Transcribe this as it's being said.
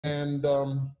And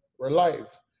we're live.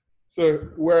 So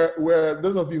we're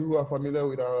those of you who are familiar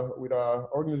with our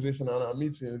organization and our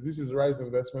meetings. This is Rise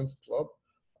Investments Club,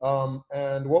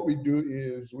 and what we do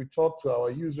is we talk to our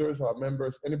users, our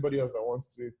members, anybody else that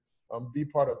wants to be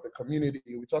part of the community.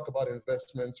 We talk about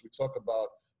investments. We talk about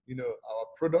our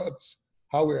products,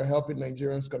 how we are helping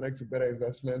Nigerians connect to better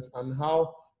investments, and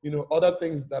how other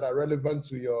things that are relevant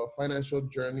to your financial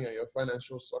journey and your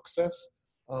financial success.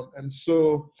 And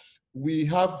so we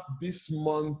have this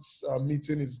month's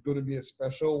meeting is going to be a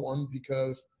special one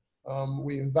because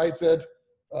we invited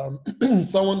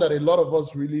someone that a lot of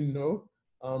us really know.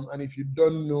 And if you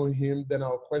don't know him, then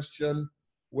I'll question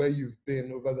where you've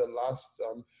been over the last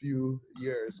few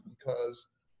years, because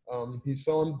he's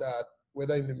someone that,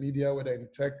 whether in the media, whether in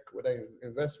tech, whether in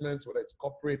investments, whether it's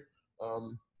corporate,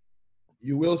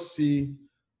 you will see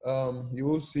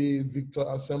Victor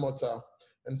Asemota.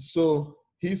 And so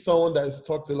he's someone that has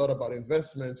talked a lot about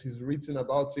investments. He's written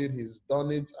about it. He's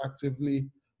done it actively.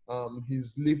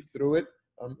 He's lived through it.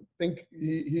 I think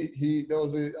there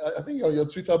was I think on your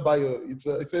Twitter bio, it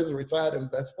says retired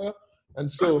investor.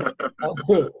 And so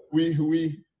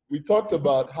we talked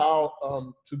about how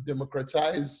to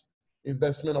democratize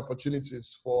investment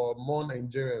opportunities for more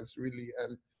Nigerians, really,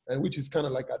 and which is kind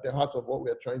of like at the heart of what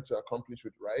we are trying to accomplish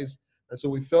with Rise. And so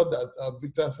we felt that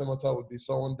Victor Asemota would be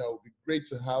someone that would be great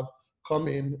to have come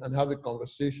in and have a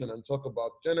conversation and talk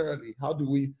about generally how do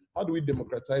we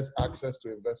democratize access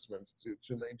to investments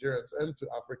to Nigerians and to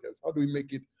Africans? How do we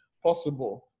make it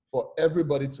possible for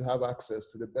everybody to have access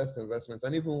to the best investments,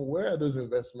 and even where are those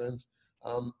investments?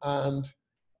 And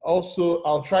also,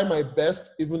 I'll try my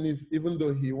best, even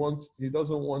though he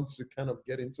doesn't want to kind of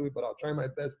get into it, but I'll try my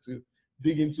best to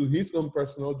dig into his own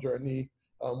personal journey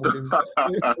with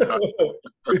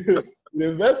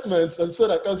investments, and so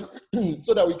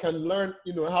that we can learn,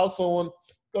 how someone,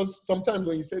 because sometimes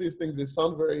when you say these things, they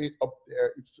sound very up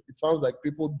there. It sounds like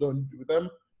people don't do them,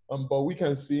 but we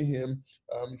can see him.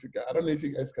 I don't know if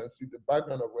you guys can see the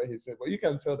background of where he's at, but you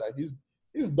can tell that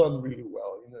he's done really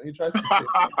well. He tries to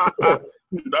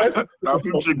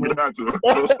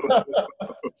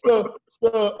So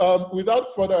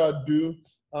without further ado,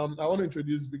 I want to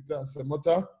introduce Victor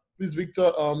Asemota. Please,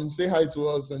 Victor, say hi to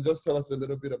us and just tell us a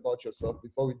little bit about yourself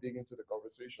before we dig into the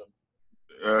conversation.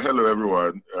 Hello,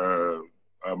 everyone.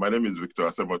 My name is Victor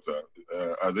Asemota.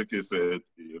 As Eke said,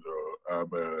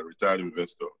 I'm a retired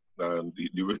investor, and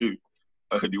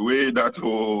the way that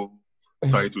whole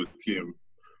title came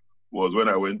was when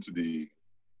I went to the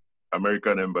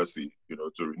American embassy,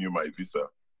 to renew my visa,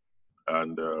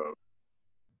 and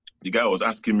the guy was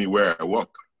asking me where I work.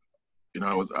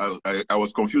 I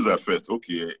was confused at first.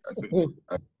 Okay, I said,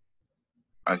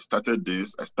 I started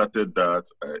this, I started that,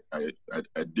 I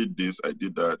did this, I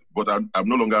did that, but I'm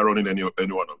no longer running any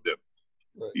one of them.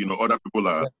 Right. Other people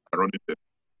are running them.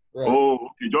 Right. Oh,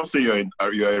 okay, just say you're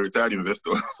a retired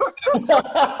investor.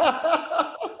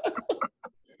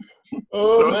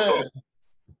 Oh, man.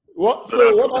 What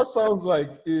that sounds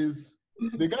like is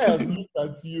the guy has looked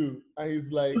at you and he's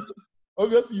like,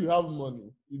 obviously you have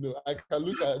money, I can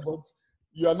look at it, but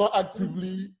you are not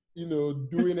actively,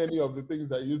 doing any of the things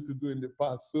that you used to do in the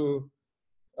past. So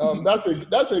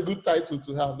that's a good title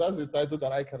to have. That's a title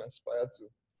that I can aspire to.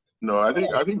 No, I think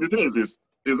the thing is this.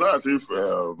 It's not as if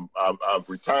I've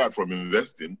retired from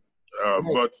investing,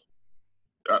 but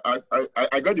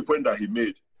I got the point that he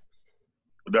made,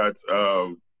 that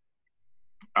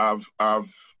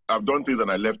I've done things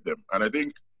and I left them, and I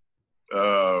think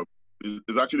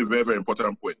it's actually a very, very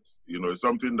important point. It's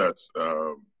something that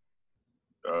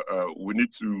we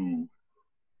need to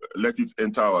let it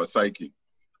enter our psyche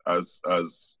as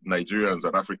Nigerians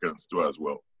and Africans too as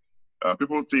well.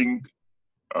 People think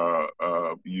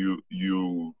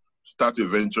you start a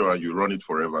venture and you run it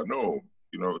forever. No,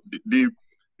 the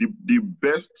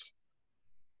best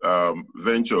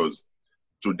ventures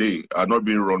today are not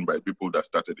being run by people that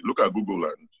started it. Look at Google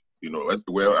and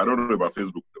well, I don't know about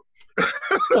Facebook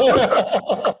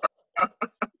though.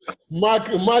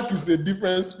 Mark is a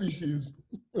different species.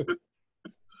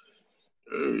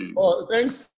 Oh,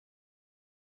 thanks.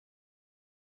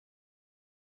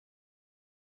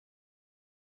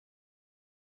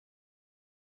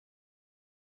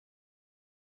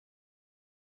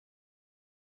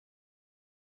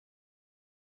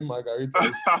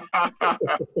 Margaritas.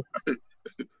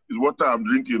 It's water I'm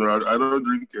drinking. I don't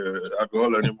drink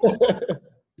alcohol anymore.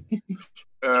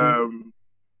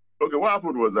 Okay, what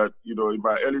happened was that, in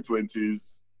my early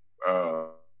 20s,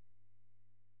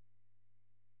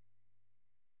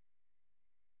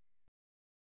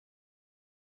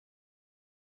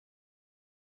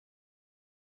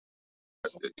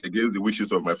 against the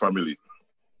wishes of my family.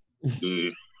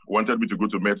 They wanted me to go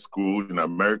to med school in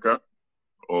America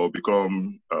or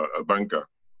become a banker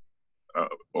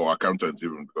or accountant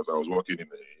even, because I was working in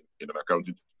an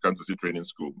accountancy training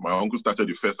school. My uncle started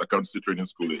the first accountancy training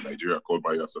school in Nigeria called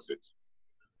Mario Associates.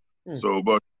 So,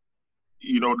 but,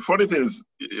 the funny thing is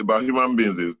about human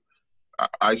beings is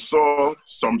I saw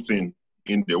something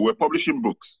in there. We're publishing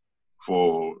books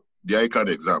for the ICANN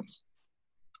exams,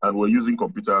 and we're using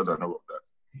computers and all of that.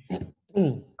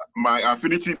 My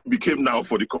affinity became now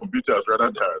for the computers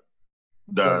rather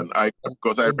than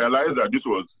because I realized that this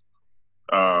was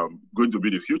going to be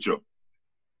the future.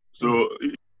 So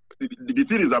the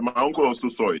thing is that my uncle also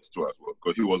saw it too as well,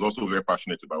 because he was also very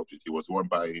passionate about it. He was the one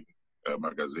buying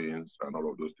magazines and all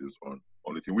of those things on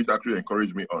the thing, which actually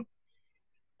encouraged me on.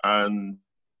 And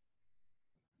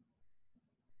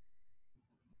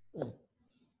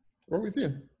what with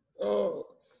you? Oh,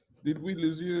 did we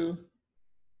lose you?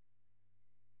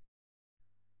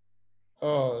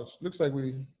 Oh, it looks like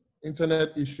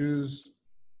internet issues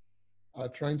are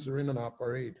trying to rain on our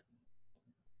parade.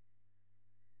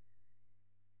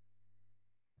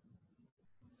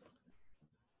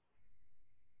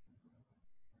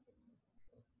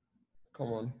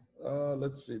 Come on.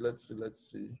 Let's see.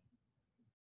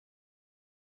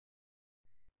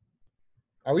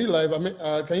 Are we live? I mean,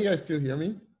 can you guys still hear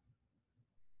me?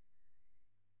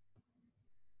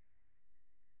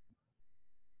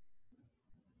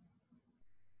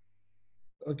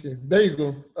 Okay, there you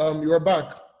go. You are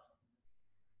back.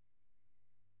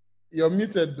 You're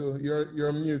muted though.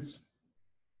 You're mute.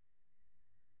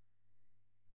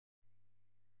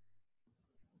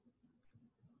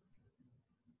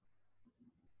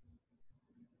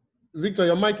 Victor,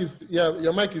 your mic is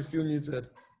still muted.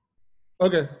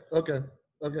 Okay.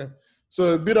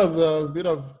 So a bit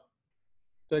of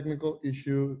technical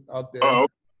issue out there. oh,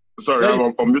 sorry,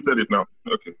 I've unmuted it now.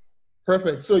 Okay.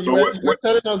 Perfect. So you're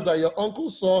telling us that your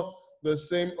uncle saw the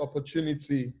same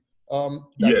opportunity that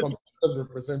computers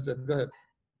represented. Go ahead.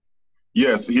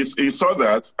 Yes, he saw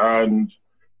that, and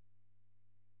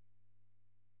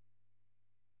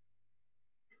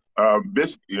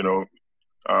basically,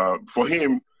 for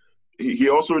him, he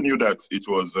also knew that it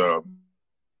was going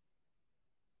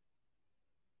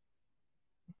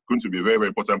to be a very, very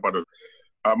important part of.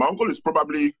 My uncle is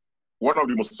probably one of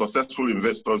the most successful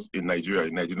investors in Nigeria,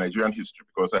 in Nigerian history,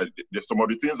 because there's some of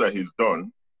the things that he's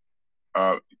done.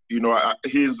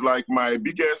 He's like my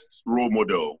biggest role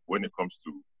model when it comes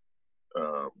to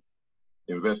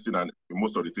investing and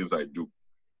most of the things I do.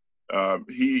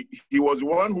 He was the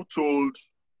one who told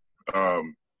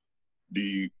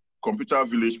the computer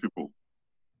village people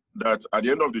that at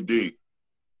the end of the day,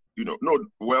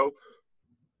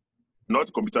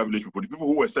 not computer village people, the people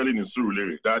who were selling in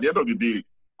Surulere, that at the end of the day,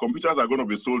 computers are going to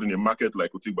be sold in a market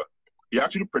like Utigba. He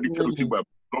actually predicted Utigba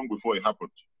long before it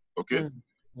happened. Okay.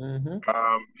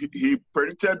 He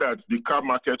predicted that the car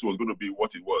market was going to be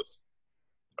what it was.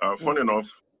 Funny enough,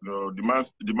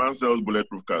 the man sells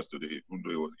bulletproof cars today, even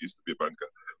though he used to be a banker.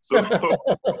 So,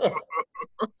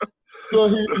 so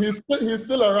he's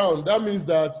still around. That means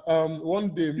that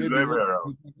one day maybe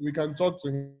we can talk to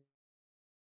him.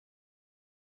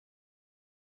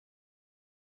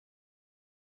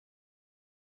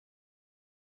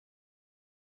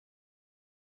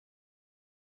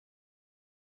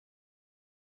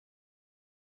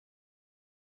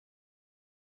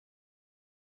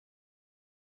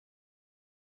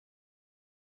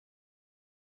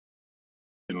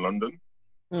 In London.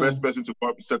 First person to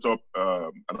set up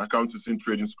an accountancy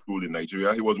training school in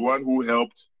Nigeria. He was one who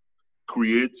helped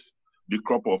create the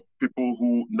crop of people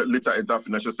who later entered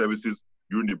financial services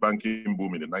during the banking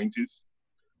boom in the 90s.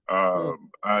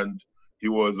 And he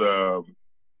was,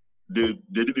 they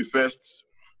did the first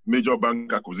major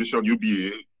bank acquisition,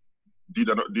 UBA, did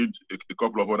a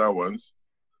couple of other ones.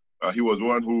 He was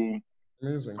one who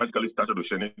practically started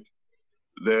Oceanic.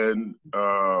 Then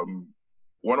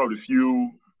one of the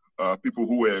few people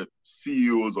who were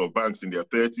CEOs of banks in their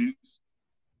 30s.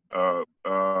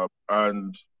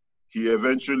 And he was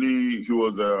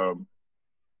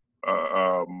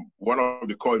one of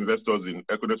the core investors in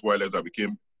Econet Wireless that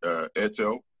became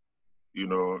Airtel. He's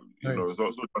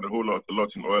also done a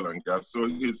lot in oil and gas. So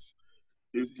he's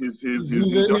an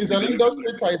industry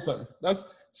titan. That's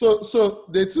so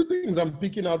the two things I'm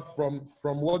picking out from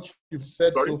what you've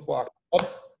said so far.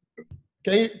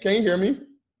 Can you hear me?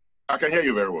 I can hear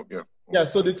you very well, yeah. Yeah,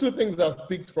 so the two things I've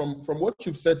picked from what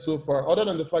you've said so far, other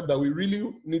than the fact that we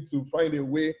really need to find a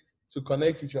way to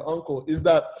connect with your uncle, is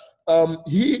that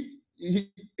he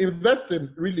investing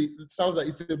really, it sounds like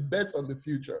it's a bet on the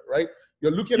future, right?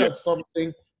 You're looking at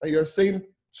something and you're saying,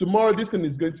 tomorrow this thing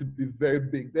is going to be very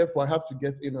big. Therefore, I have to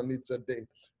get in on it today.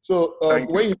 So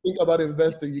when you think about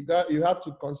investing, you have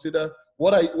to consider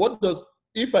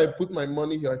if I put my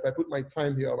money here, if I put my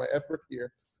time here or my effort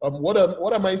here,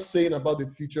 what am I saying about the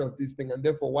future of this thing, and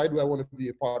therefore why do I want to be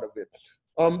a part of it?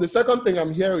 The second thing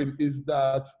I'm hearing is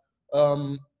that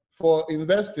for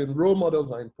investing, role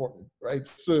models are important, right?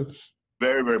 So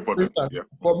very, very important. Yeah.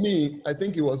 For me, I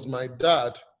think it was my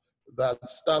dad that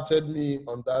started me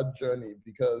on that journey,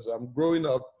 because I'm growing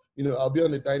up, I'll be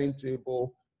on the dining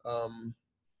table,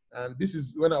 and this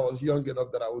is when I was young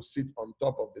enough that I would sit on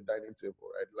top of the dining table,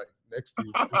 right? Like next to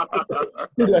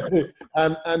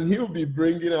his, and he'll be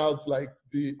bringing out like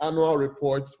the annual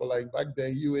reports for like back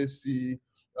then USC,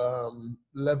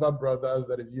 Lever Brothers,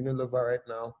 that is Unilever right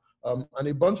now, and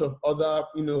a bunch of other,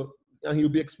 and he'll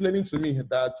be explaining to me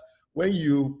that when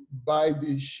you buy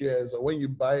these shares or when you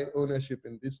buy ownership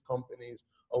in these companies,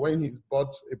 or when he's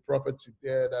bought a property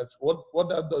there, that's what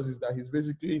that does is that he's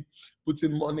basically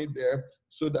putting money there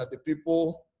so that the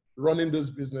people running those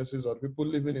businesses or people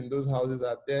living in those houses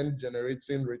are then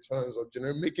generating returns or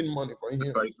making money for him.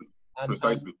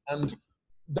 Precisely. And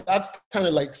that's kind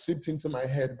of like seeped into my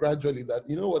head gradually that,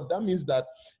 that means that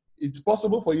it's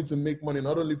possible for you to make money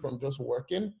not only from just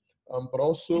working, but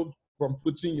also from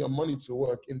putting your money to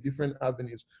work in different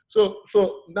avenues. So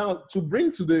now to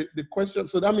bring to the question,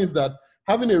 so that means that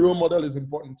having a role model is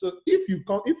important. So if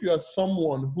you are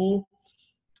someone who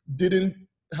didn't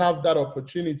have that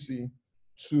opportunity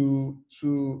to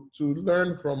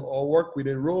learn from or work with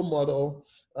a role model,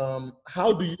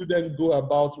 how do you then go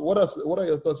about, what are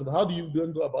your thoughts about how do you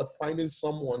then go about finding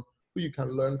someone who you can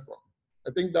learn from?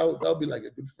 I think that would be like a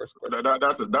good first question.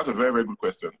 That's a very, very good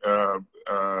question.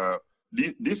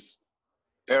 This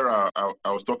era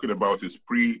I was talking about is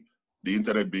pre the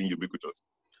internet being ubiquitous.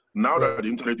 Now that the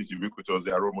internet is ubiquitous,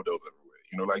 there are role models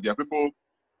everywhere. Like there are people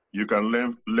you can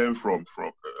learn from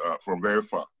very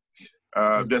far.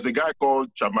 There's a guy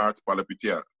called Chamat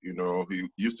Palapitia. He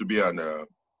used to be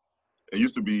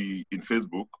in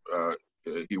Facebook.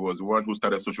 He was the one who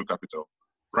started Social Capital.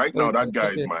 Right now, that guy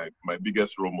is my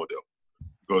biggest role model,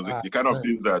 because the kind of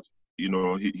things that he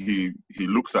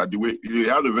looks at, the way he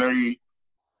has a very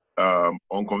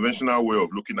unconventional way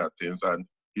of looking at things, and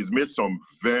he's made some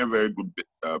very, very good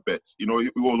bets. He was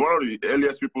one of the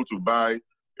earliest people to buy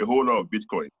a whole lot of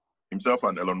Bitcoin, himself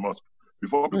and Elon Musk.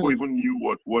 Before people even knew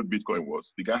what Bitcoin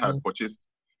was, the guy had purchased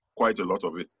quite a lot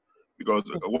of it, because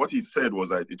what he said was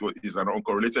that it's an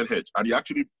uncorrelated hedge. And he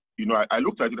actually, I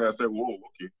looked at it and I said, whoa,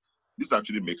 okay, this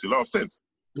actually makes a lot of sense.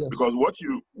 Yes. Because what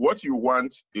you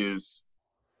want is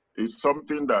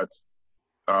something that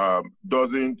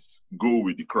doesn't go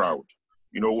with the crowd.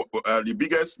 The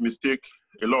biggest mistake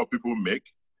a lot of people make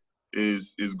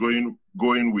is going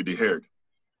with the herd.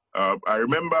 I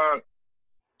remember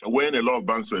when a lot of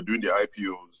banks were doing their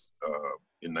IPOs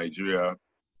in Nigeria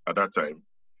at that time.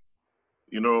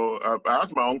 I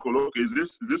asked my uncle, okay,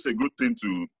 is this a good thing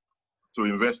to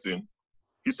invest in?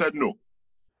 He said no,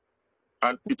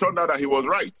 and it turned out that he was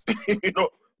right.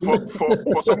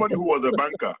 For somebody who was a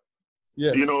banker.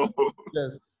 Yes.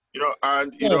 Yes.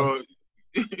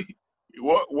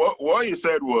 What he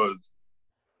said was,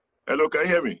 hello, can you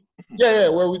hear me? Yeah,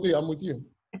 we're with you. I'm with you.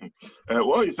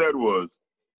 What he said was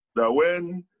that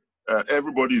when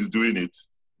everybody is doing it,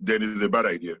 then it is a bad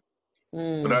idea.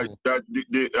 That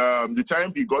the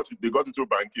time they got into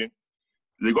banking,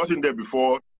 they got in there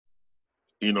before,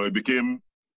 it became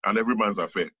an everyman's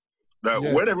affair. That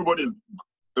when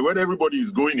everybody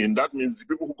is going in, that means the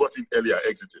people who got in earlier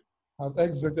exited. I've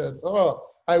exited. Oh,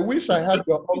 I wish I had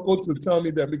your uncle to tell me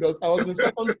that, because I was in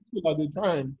secondary school at the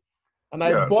time, and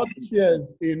I bought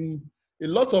shares in a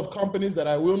lot of companies that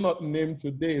I will not name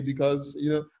today, because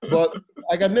but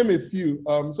I can name a few.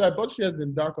 So I bought shares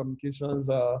in Dark Communications.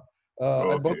 I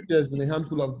bought shares in a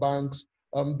handful of banks.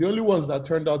 The only ones that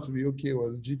turned out to be okay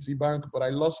was GT Bank, but I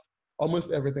lost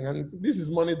almost everything. And this is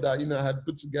money that I had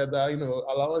put together.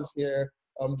 Allowance here.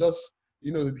 Just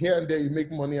here and there you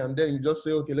make money, and then you just say,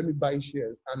 okay, let me buy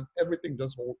shares, and everything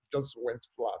just went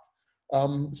flat.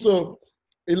 So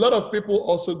a lot of people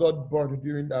also got burned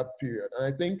during that period,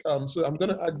 and I think so I'm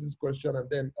going to ask this question, and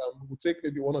then we'll take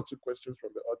maybe one or two questions from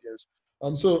the audience.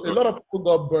 So a lot of people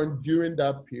got burned during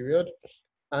that period,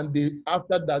 and they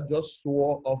after that just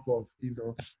swore off of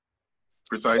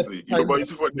Precisely. But you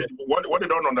see, what they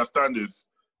don't understand is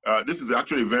this is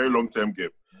actually a very long-term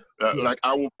game. Like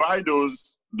I will buy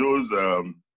those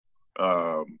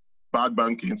bad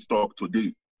banking stock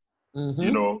today,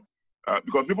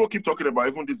 because people keep talking about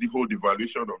even the whole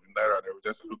devaluation of the naira and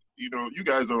everything. So look, you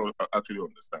guys don't actually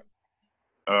understand.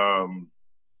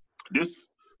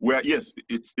 yes,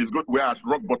 it's good. We're at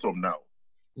rock bottom now.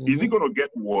 Is it going to get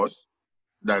worse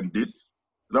than this?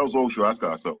 That's what we should ask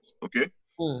ourselves, okay?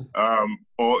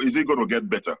 Or is it going to get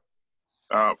better?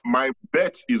 My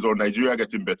bet is on Nigeria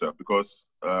getting better because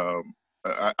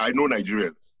I know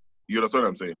Nigerians. You understand what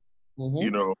I'm saying?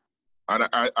 You know, and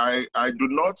I do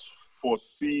not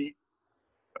foresee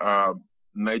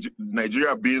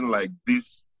Nigeria being like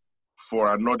this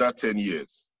for another 10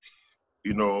 years.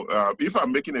 You know, if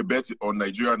I'm making a bet on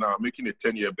Nigeria now, I'm making a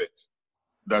 10-year bet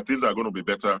that things are going to be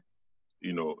better,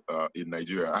 you know, in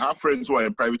Nigeria. I have friends who are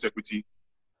in private equity.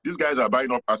 These guys are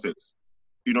buying up assets.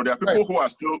 You know, there are people who are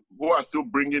still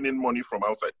bringing in money from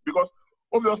outside because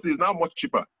obviously it's now much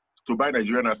cheaper to buy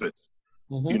Nigerian assets,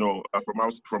 you know, from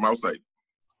outside.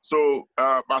 So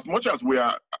as much as we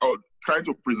are trying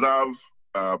to preserve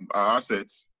our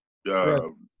assets by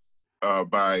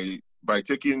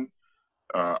taking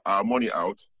our money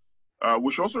out,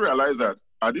 we should also realize that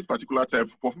at this particular time,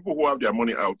 for people who have their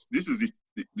money out, this is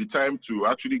the time to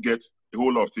actually get a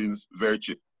whole lot of things very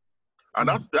cheap. And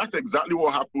that's exactly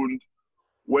what happened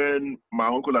when my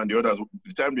uncle and the others,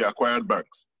 the time they acquired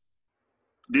banks.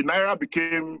 The Naira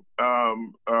became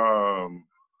devalued.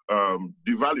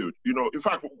 You know, in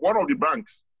fact, one of the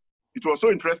banks, it was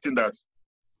so interesting that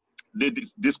they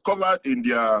discovered in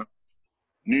their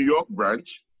New York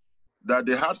branch that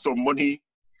they had some money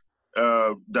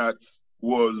that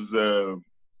was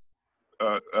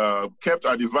kept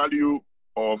at the value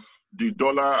of the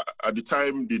dollar at the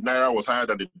time the Naira was higher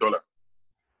than the dollar.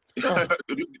 Wow.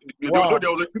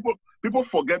 There was people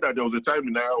forget that there was a time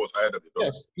the Naira was higher than the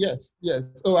dollar. Yes.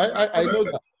 Oh, I know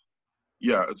that.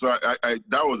 Yeah, so I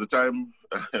that was the time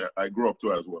I grew up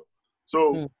to as well.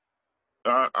 So,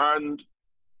 and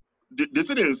the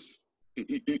thing is,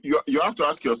 you have to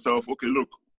ask yourself, okay, look,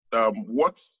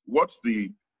 what's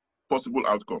the possible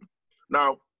outcome?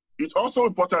 Now, it's also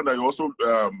important that you also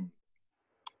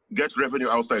get revenue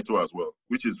outside too as well,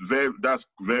 which is that's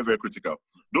very, very critical.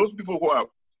 Those people who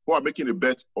are making a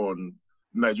bet on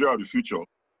Nigeria of the future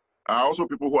are also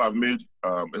people who have made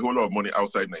a whole lot of money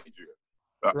outside Nigeria.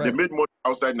 They made money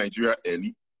outside Nigeria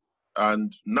early,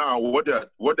 and now what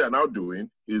they're now doing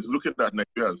is looking at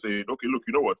Nigeria and saying, okay, look,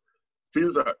 you know what,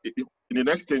 things are in the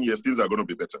next 10 years, things are going to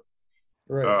be better.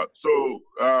 So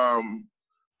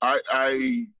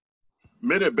I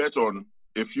made a bet on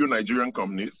a few Nigerian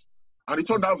companies, and it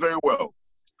turned out very well.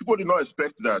 People did not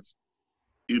expect that,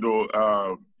 you know,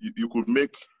 you could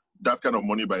make that kind of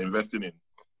money by investing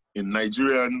in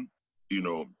Nigerian, you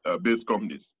know, based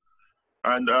companies.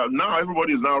 And now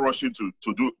everybody is now rushing to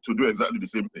do exactly the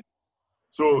same thing.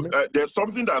 So there's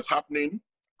something that's happening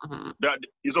that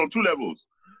is on two levels.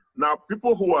 Now,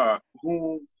 people who are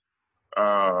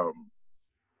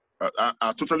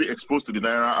totally exposed to the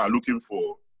Naira are looking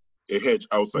for a hedge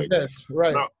outside. Yes,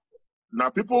 Now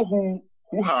people who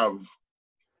have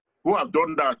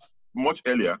done that much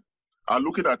earlier are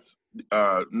looking at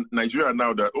Nigeria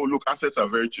now that, oh, look, assets are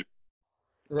very cheap.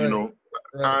 You know,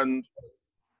 and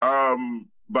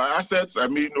by assets I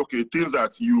mean, okay, things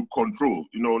that you control.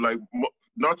 You know, like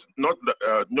not just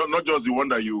the one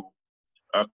that you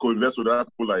co-invest with other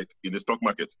people, like in the stock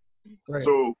market.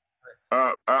 So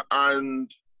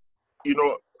and you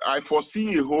know, I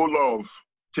foresee a whole lot of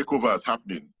takeovers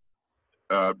happening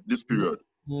this period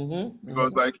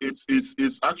because like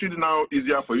it's actually now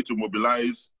easier for you to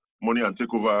mobilize money and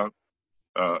take over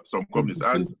some companies.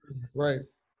 And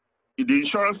the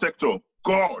insurance sector,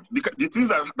 God, the things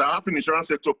that happen in the insurance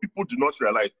sector, people do not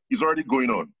realize is already going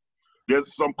on.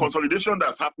 There's some consolidation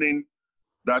that's happening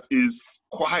that is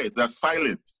quiet, that's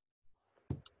silent,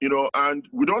 you know, and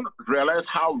we don't realize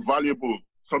how valuable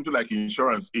something like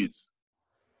insurance is.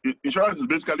 Insurance is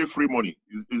basically free money.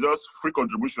 It's just free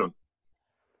contribution,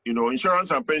 you know, insurance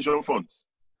and pension funds.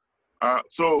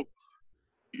 So,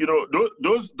 you know,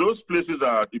 those places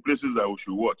are the places that we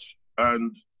should watch.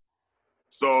 And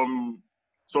some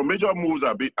major moves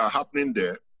are happening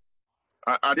there.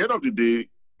 At the end of the day,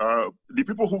 the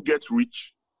people who get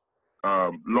rich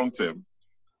long term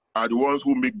are the ones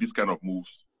who make this kind of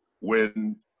moves.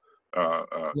 When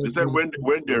they said when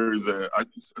there is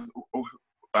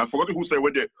I forgot who said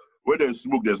when there's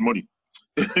smoke, there's money.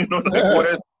 You know,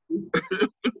 like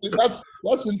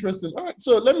that's interesting. All right,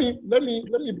 so let me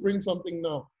bring something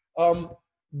now.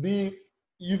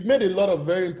 You've made a lot of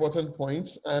very important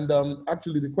points, and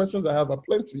actually the questions I have are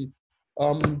plenty.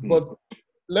 But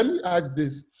let me ask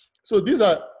this. So these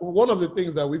are one of the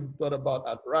things that we've thought about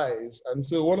at Rise, and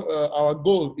so our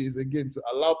goal is again to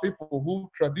allow people who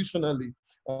traditionally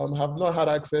have not had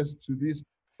access to these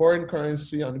foreign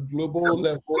currency and global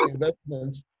level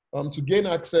investments to gain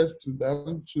access to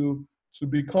them, to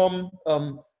become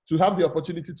to have the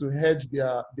opportunity to hedge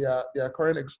their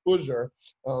current exposure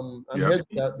and hedge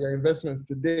their investments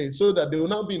today, so that they will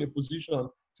now be in a position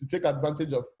to take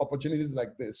advantage of opportunities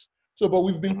like this. So, but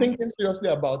we've been thinking seriously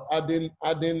about adding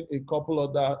a couple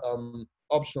other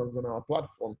options on our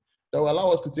platform that will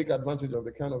allow us to take advantage of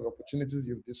the kind of opportunities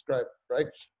you've described, right?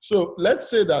 So let's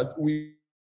say that we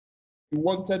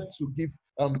wanted to give,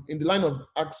 in the line of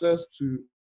access to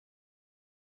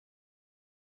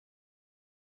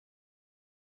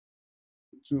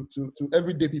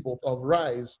everyday people of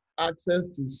RISE, access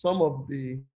to some of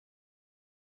the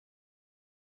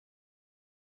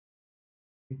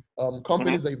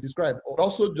companies that you've described, or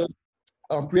also just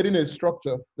creating a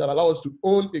structure that allows us to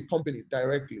own a company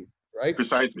directly, right?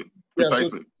 Precisely. Yeah, so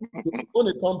to own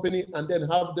a company and then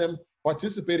have them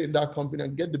participate in that company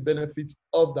and get the benefits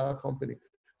of that company.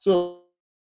 So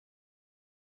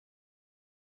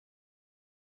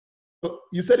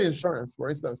you said insurance, for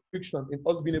instance, friction in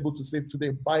us being able to say today,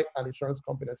 buy an insurance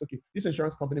company. It's okay, this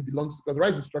insurance company belongs to, because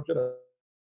RISE is structured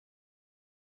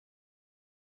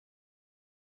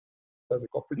as a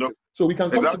cooperative. No, so we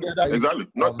can come together. Exactly.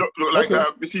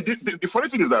 You see, the funny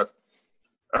thing is that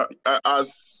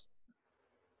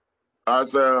I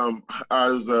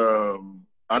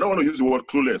don't want to use the word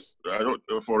clueless. I don't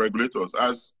for regulators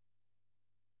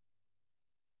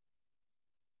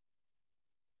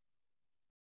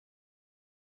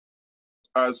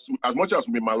as much as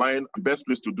we malign the best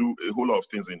place to do a whole lot of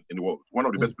things in the world, one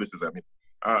of the best places. I mean,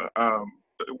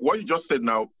 what you just said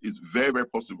now is very, very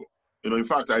possible. In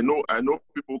fact, I know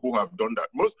people who have done that.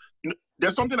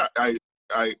 There's something I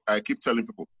keep telling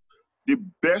people: the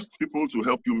best people to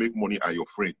help you make money are your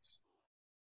friends.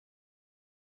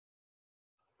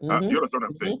 Do you understand what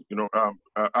I'm saying?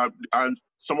 And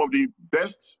some of the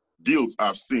best deals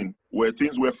I've seen were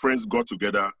things where friends got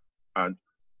together and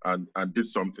did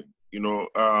something. Be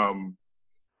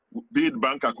it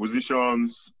bank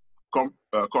acquisitions,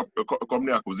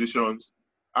 company acquisitions,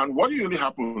 and what usually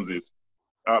happens is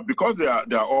because they are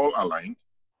all aligned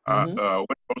when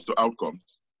it comes to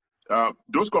outcomes,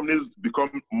 those companies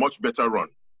become much better run.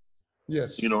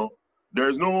 Yes.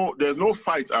 There's no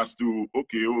fight as to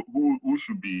who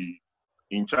should be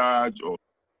in charge, or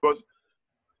because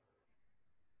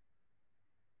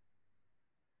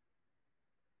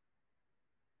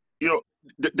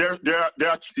there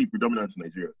are three predominant in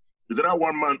Nigeria. Is that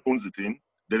one man owns the thing,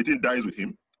 then the thing dies with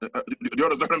him. Do you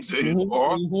understand what I'm saying?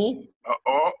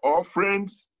 Or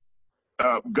friends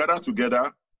gather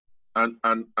together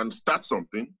and start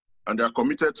something, and they are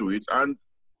committed to it, and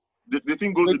the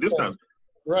thing goes the distance.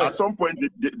 Right. At some point,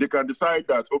 they can decide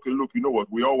that, okay, look, you know what,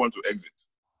 we all want to exit.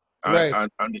 Right.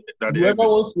 And that whoever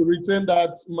wants to retain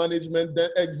that management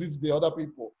then exits the other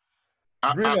people.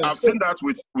 I've seen that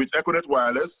with Econet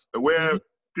Wireless, where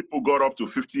people got up to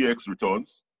 50x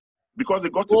returns because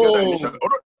they got together initially.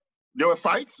 There were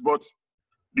fights, but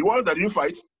the ones that didn't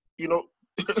fight,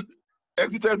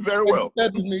 exited very well.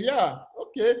 Yeah.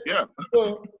 Okay. Yeah.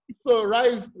 So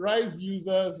RISE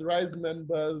users, RISE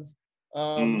members,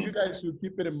 you guys should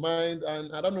keep it in mind.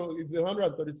 And I don't know, it's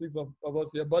 136 of us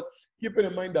here, but keep it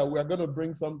in mind that we are going to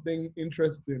bring something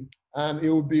interesting, and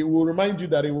we'll remind you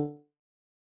that it will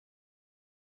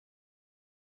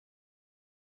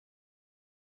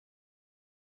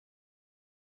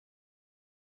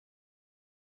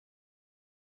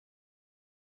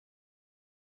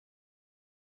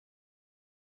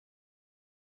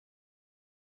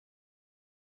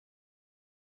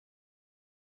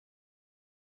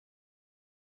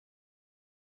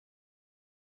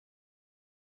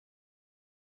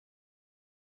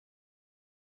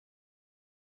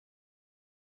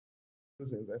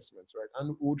investments, right?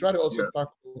 And we'll try to also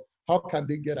tackle how can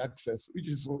they get access, which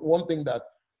is one thing that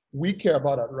we care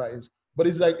about at RISE. But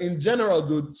it's like in general,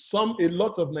 dude, a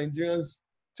lot of Nigerians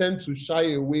tend to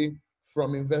shy away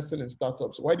from investing in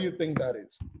startups. Why do you think that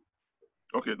is?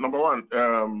 Okay, number one,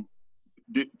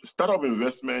 the startup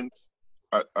investments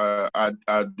at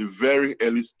the very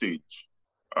early stage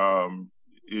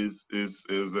is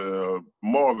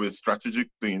more of a strategic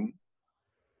thing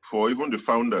for even the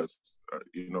founders,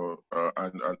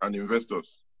 and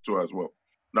investors too as well.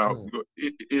 Now,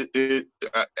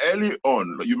 early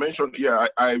on, you mentioned,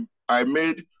 I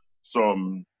made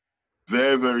some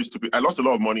very, very stupid. I lost a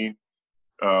lot of money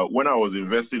when I was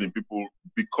investing in people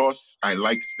because I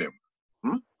liked them.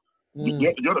 Do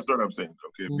you understand what I'm saying?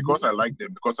 Okay, because I liked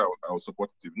them, because I was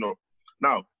supportive. No,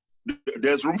 now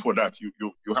there's room for that. You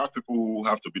have people who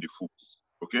have to be the fools.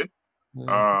 Okay.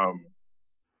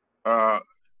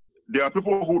 There are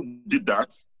people who did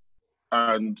that,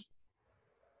 and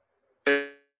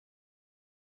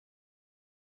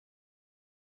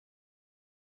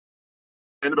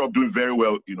ended up doing very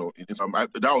well, you know, in some,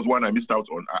 that was one I missed out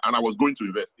on. And I was going to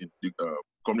invest in the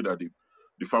company that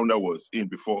the founder was in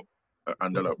before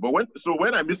Andela. But when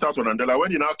I missed out on Andela,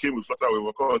 when he now came with Flutterwave,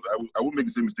 of course, I won't make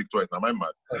the same mistake twice. Now, I'm mad.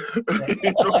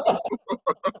 You know?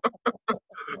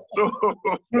 So,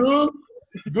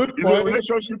 good it's point. a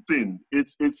relationship thing.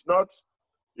 It's not,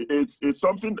 it's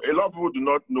something a lot of people do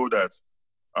not know that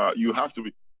you have to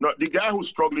be. Now, the guy who's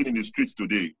struggling in the streets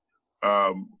today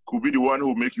could be the one who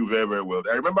will make you very, very well.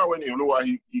 I remember when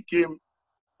he came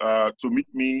to meet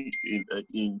me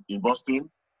in Boston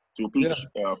to pitch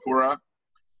Fora.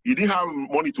 He didn't have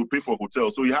money to pay for hotel,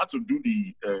 so he had to do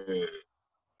the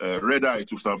red eye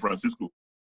to San Francisco.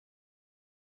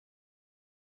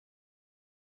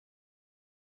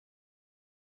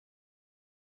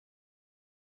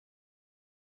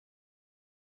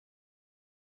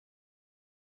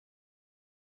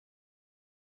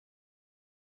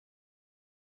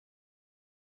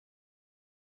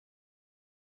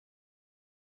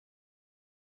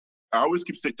 I always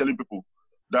keep telling people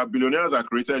that billionaires are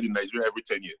created in Nigeria every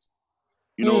 10 years.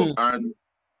 You know, and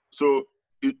so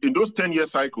in those 10-year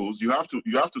cycles, you have to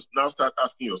now start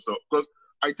asking yourself, because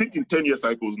I think in 10-year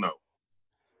cycles now.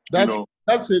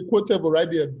 That's a quotable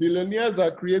right there. Billionaires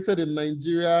are created in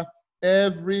Nigeria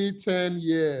every 10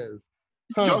 years.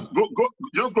 Just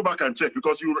go back and check,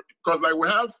 because like we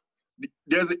have,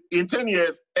 in 10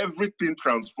 years, everything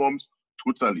transforms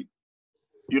totally.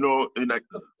 You know, like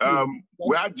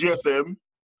we had GSM,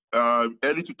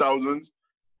 early 2000s,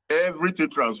 everything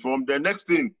transformed. The next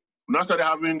thing, we now started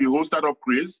having the whole startup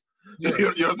craze. Yes.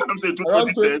 You know what I'm saying?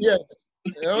 2010. Yes.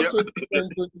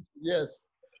 Yes.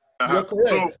 You're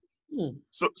correct.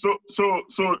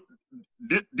 So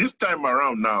this time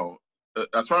around now,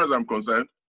 as far as I'm concerned,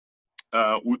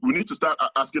 we need to start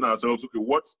asking ourselves, okay,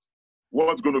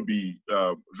 what's going to be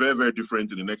very, very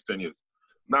different in the next 10 years?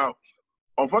 Now,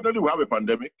 unfortunately, we have a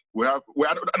pandemic. I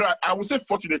would say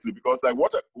fortunately, because like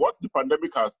what the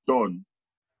pandemic has done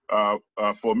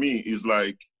for me is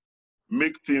like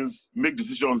make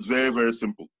decisions very, very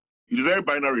simple. It is very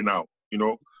binary now. You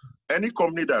know, any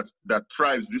company that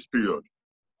thrives this period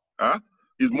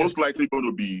is most likely going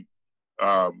to be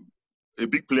a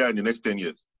big player in the next 10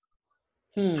 years.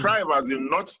 Thrive as in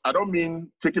not, I don't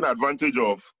mean taking advantage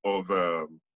of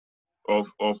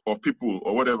people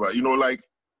or whatever. You know, like,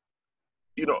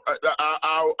 you know,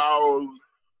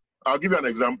 I'll give you an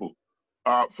example.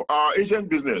 For our Asian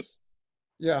business,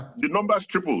 the numbers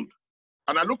tripled.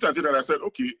 And I looked at it and I said,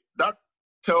 okay, that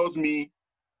tells me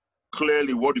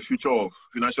clearly what the future of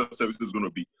financial services is going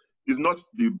to be. It's not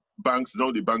the banks,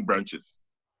 not the bank branches.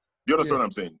 Do you understand what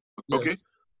I'm saying? Yes. Okay.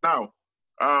 Now,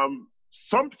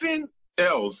 something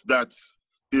else that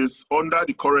is under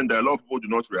the current that a lot of people do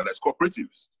not realize,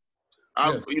 cooperatives.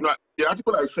 You know, the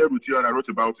article I shared with you and I wrote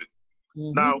about it.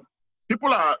 Now,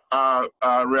 people are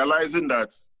realizing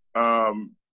that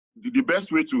the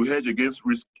best way to hedge against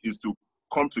risk is to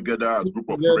come together as a group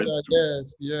of friends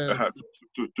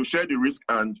to share the risk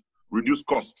and reduce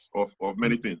costs of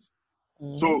many things.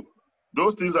 So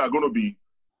those things are going to be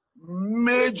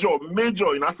major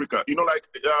in Africa. You know, like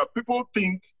people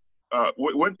think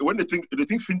when they think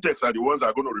fintechs are the ones that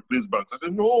are going to replace banks. I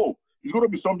say no, it's going to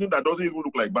be something that doesn't even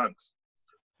look like banks.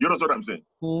 You know what I'm saying?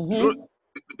 So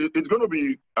it's going to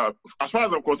be, as far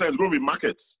as I'm concerned, it's going to be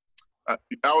markets.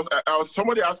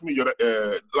 Somebody asked me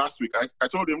last week. I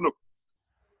told him, look,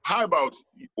 how about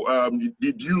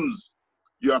the dues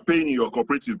you are paying in your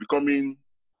cooperative becoming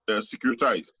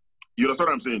securitized? You know what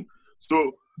I'm saying?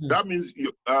 So that means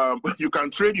you can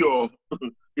trade your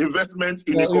investments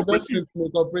in a cooperative.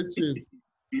 Do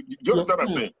you understand what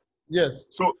I'm saying? Yes.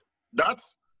 So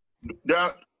that's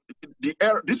the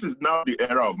era. This is now the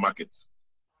era of markets.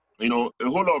 You know, a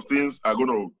whole lot of things are going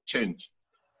to change.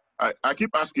 I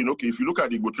keep asking, okay, if you look at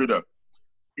the Go Trader,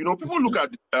 you know, people look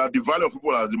at the value of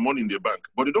people as the money in their bank,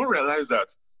 but they don't realize that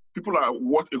people are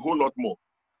worth a whole lot more.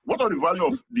 What are the value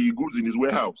of the goods in his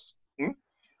warehouse?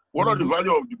 What are the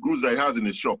value of the goods that he has in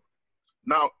his shop?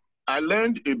 Now, I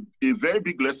learned a very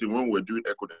big lesson when we were doing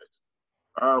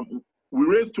EcoNet. We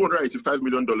raised $285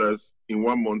 million in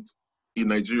 1 month in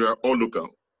Nigeria, all local.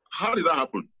 How did that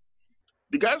happen?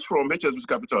 The guys from HSBC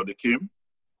Capital, they came.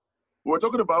 We were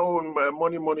talking about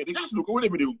money. The guys look, wait a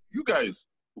minute, you guys,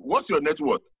 what's your net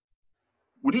worth?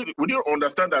 We didn't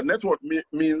understand that net worth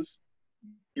means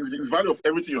the value of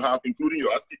everything you have, including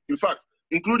your asset. In fact,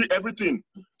 including everything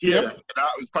here that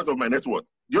is part of my net worth.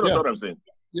 You understand what I'm saying?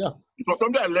 Yeah. It was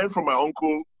something I learned from my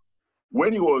uncle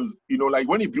when he was, you know, like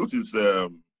when he built his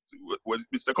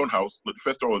second house, but the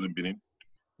first one was in Benin.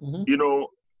 You know,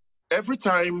 every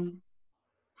time,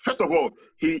 first of all,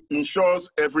 he insures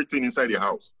everything inside the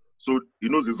house. so he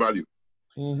knows the value.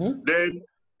 Mm-hmm. Then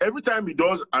every time he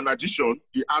does an addition,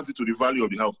 he adds it to the value of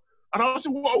the house. And I was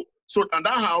like, whoa. So, and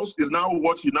that house is now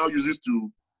what he now uses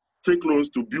to take loans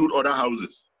to build other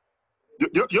houses.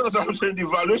 You understand what I'm saying? The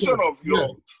valuation of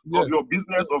your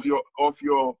business, of you,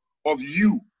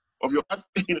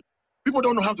 people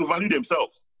don't know how to value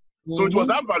themselves. Mm-hmm. So it was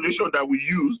that valuation that we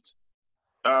used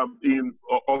of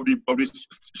the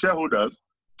shareholders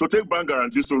to take bank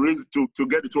guarantees to raise to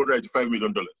get the $285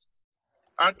 million.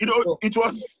 And it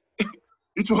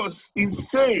was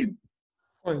insane.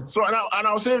 So and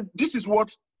I was saying, this is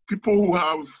what people who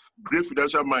have great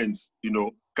financial minds,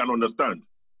 can understand.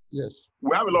 Yes.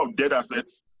 We have a lot of dead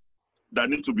assets that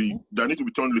need to be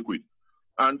turned liquid.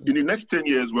 And in the next 10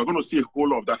 years, we're going to see a whole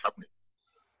lot of that happening.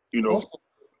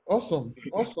 Awesome.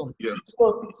 Yeah.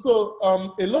 So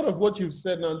a lot of what you've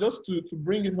said now, just to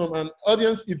bring it home, and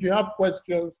audience, if you have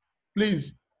questions,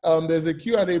 please, there's a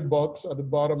Q&A box at the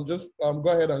bottom. Just go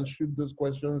ahead and shoot those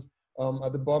questions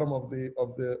at the bottom of the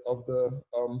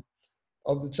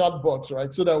chat box,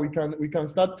 right? So that we can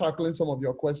start tackling some of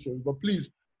your questions. But please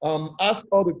ask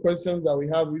all the questions that we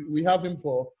have. We have him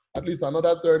for at least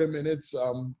another 30 minutes we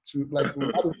have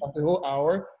him for the whole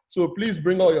hour. So please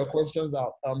bring all your questions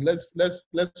out. Let's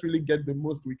really get the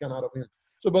most we can out of him.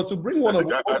 So, but to bring one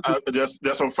there's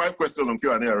some 5 questions on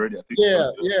Q&A already, I think.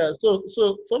 Yeah. So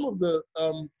some of the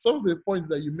points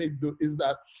that you make though is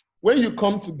that when you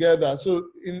come together, so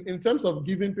in terms of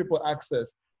giving people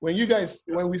access, when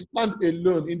we stand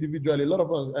alone individually, a lot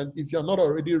of us, and if you're not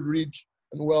already rich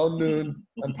and well-known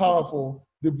and powerful,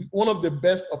 one of the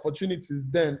best opportunities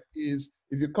then is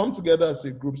if you come together as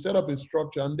a group, set up a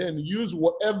structure, and then use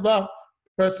whatever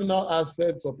personal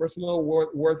assets or personal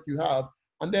worth you have,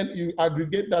 and then you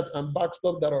aggregate that and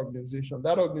backstop that organization.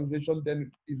 That organization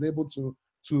then is able to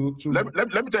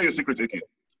Let me tell you a secret, Eke.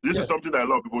 This is something that a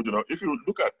lot of people do not. If you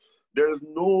look at, there is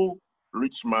no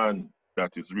rich man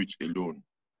that is rich alone.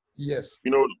 Yes.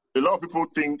 A lot of people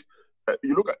think,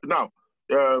 you look at, now,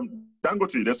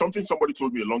 Dangote, there's something somebody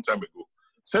told me a long time ago,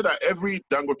 said that every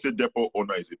Dangote depot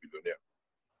owner is a billionaire.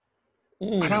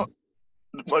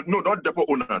 No, not depot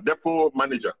owner, depot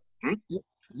manager.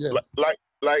 Yeah. And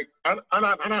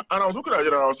I was looking at it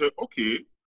and I was saying, okay,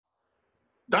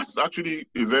 that's actually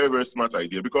a very, very smart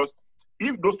idea, because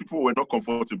if those people were not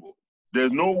comfortable,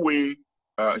 there's no way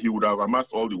he would have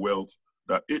amassed all the wealth.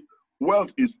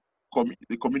 Wealth is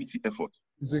a community effort.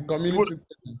 It's a community.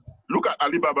 Look at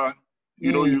Alibaba.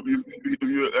 You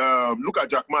look at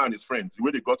Jack Ma and his friends, the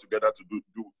way they got together to do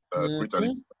Great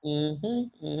Alibaba.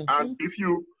 And if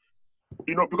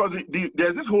because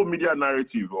there's this whole media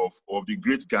narrative of the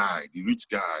great guy, the rich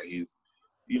guy. He's,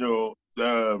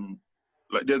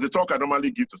 like there's a talk I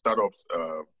normally give to startups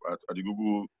at the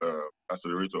Google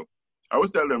Accelerator. I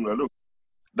always tell them, look,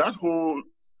 that whole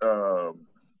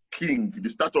king, the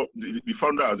startup, the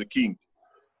founder as a king,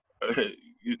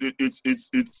 it's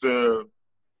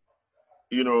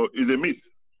is a myth,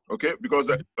 okay? Because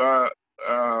there's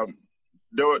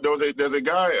a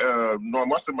guy, Noam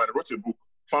Wasserman, wrote a book,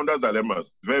 Founders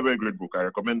Dilemmas, very, very great book. I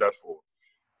recommend that for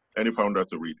any founder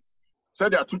to read. So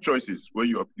there are 2 choices when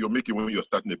you're making when you're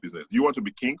starting a business. Do you want to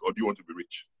be king or do you want to be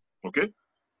rich? Okay?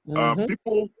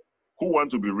 People who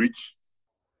want to be rich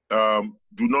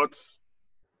do not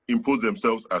impose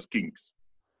themselves as kings.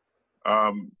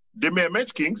 They may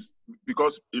emerge kings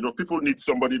because people need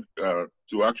somebody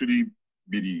to actually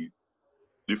be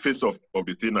the face of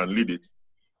the thing and lead it.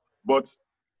 But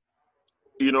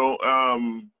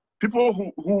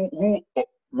people who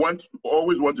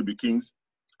always want to be kings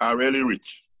are really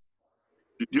rich.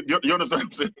 You understand what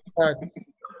I'm saying?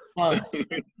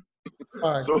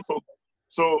 Facts.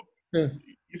 So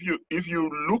if you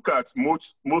look at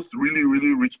most really,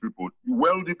 really rich people,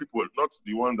 wealthy people, not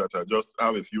the ones that are just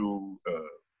have a few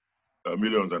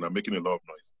millions and are making a lot of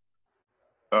noise,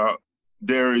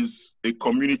 there is a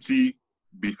community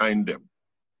behind them,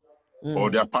 or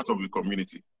they are part of the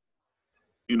community.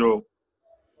 It's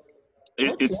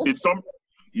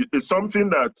something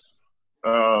that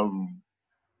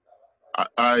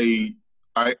I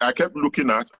kept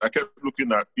looking at.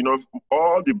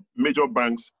 All the major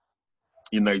banks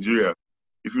in Nigeria.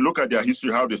 If you look at their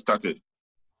history, how they started,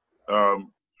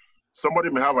 somebody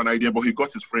may have an idea, but he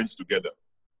got his friends together.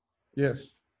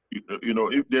 Yes.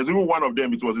 If there's even one of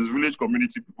them, it was his village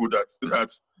community people that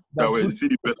were the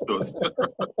seed investors.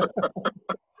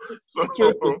 So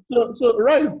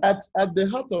Rise, at the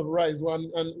heart of Rise,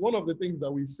 one of the things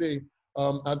that we say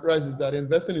at Rise is that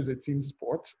investing is a team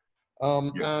sport.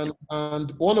 Yes.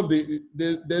 And one of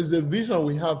there's a vision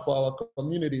we have for our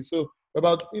community. So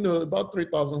about, about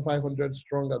 3,500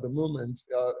 strong at the moment.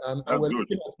 And That's we're good.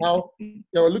 looking at how,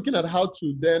 we're looking at how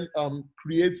to then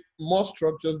create more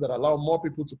structures that allow more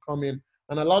people to come in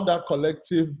and allow that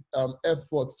collective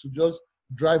effort to just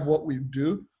drive what we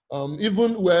do.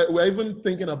 Even we're even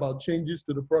thinking about changes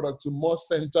to the product to more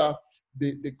center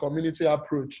the community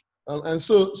approach. And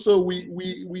so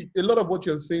we a lot of what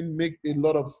you're saying make a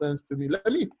lot of sense to me.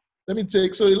 Let me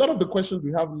take, so a lot of the questions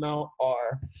we have now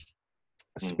are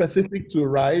specific to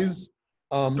RISE.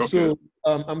 Okay. So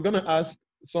I'm gonna ask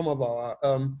some of our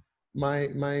my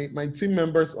team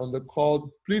members on the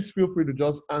call. Please feel free to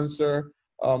just answer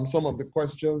some of the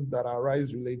questions that are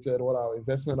RISE related. What are our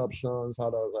investment options? How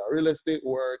does our real estate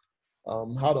work?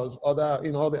 How does other,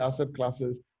 all the asset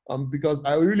classes? Because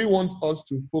I really want us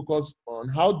to focus on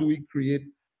how do we create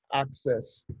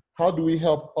access? How do we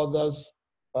help others,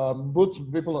 both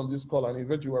people on this call and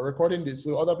eventually we're recording this,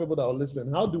 so other people that will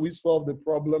listen, how do we solve the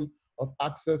problem of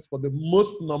access for the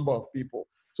most number of people?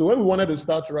 So when we wanted to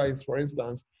start RISE, for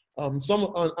instance, and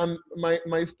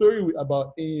my story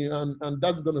about Ian, and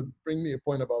that's going to bring me a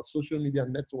point about social media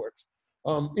networks.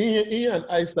 Ian and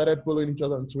I started following each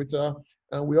other on Twitter,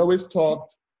 and we always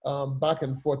talked back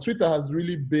and forth. Twitter has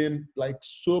really been like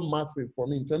so massive for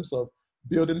me in terms of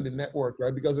building the network,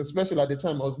 right? Because especially at the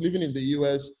time I was living in the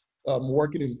US,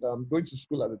 working in, going to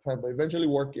school at the time, but eventually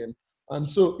working. And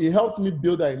so it helped me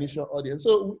build that initial audience.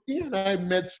 So Ian and I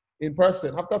met in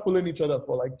person after following each other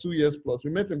for like 2 years plus.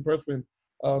 We met in person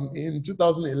in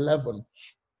 2011.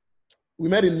 We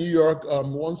met in New York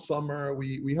one summer.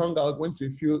 We hung out, went to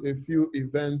a few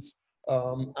events,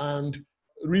 and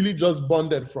really just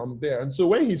bonded from there. And so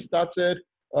when he started,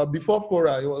 before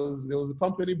Fora, there was a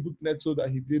company, Bookneto, that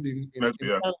he did in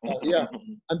Canada. Yeah.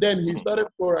 And then he started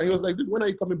Fora. He was like, dude, when are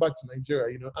you coming back to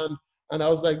Nigeria? And I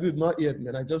was like, dude, not yet,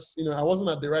 man. I just, I wasn't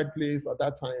at the right place at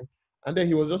that time. And then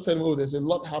he was just telling me, oh, there's a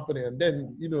lot happening. And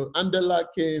then, Andela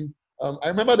came. I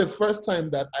remember the first time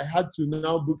that I had to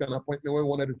now book an appointment when we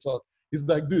wanted to talk. He's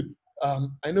like, dude,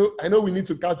 I know we need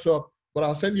to catch up, but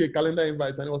I'll send you a calendar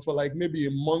invite. And it was for like maybe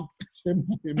a month,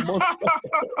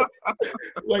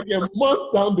 like a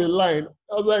month down the line.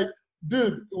 I was like,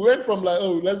 dude, we went from like,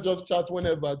 oh, let's just chat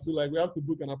whenever to like, we have to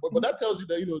book an appointment. But that tells you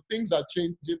that, things are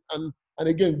changing. And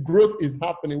again, growth is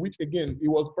happening, which again, it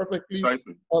was perfectly,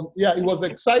 it was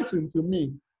exciting to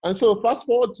me. And so fast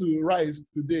forward to RISE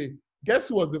today. Guess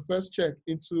who was the first check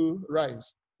into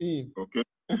RISE? Ian. Okay.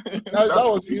 that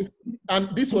was it. And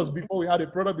this was before we had a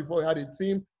product, before we had a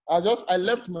team. I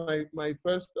left my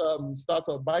first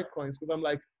startup, Bitcoins, because I'm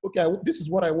like, okay, this is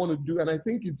what I want to do. And I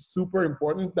think it's super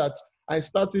important that I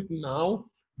start it now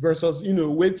versus,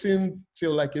 waiting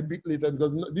till like a bit later,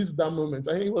 because this is that moment.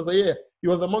 And he was like, yeah, he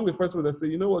was among the first people that say,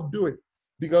 you know what, do it.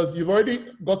 Because you've already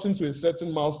gotten to a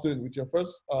certain milestone with your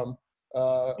first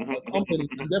company,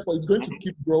 and therefore it's going to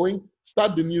keep growing.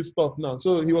 Start the new stuff now.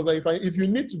 So he was like, if you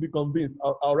need to be convinced,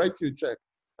 I'll write you a check.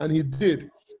 And he did.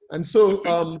 And so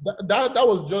that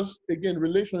was just, again,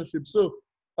 relationship. So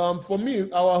for me,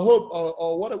 our hope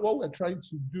or what we're trying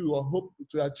to do or hope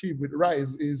to achieve with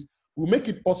RISE is we'll make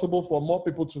it possible for more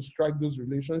people to strike those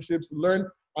relationships, learn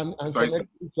and connect with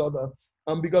each other.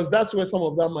 Because that's where some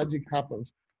of that magic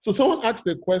happens. So someone asked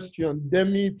a question,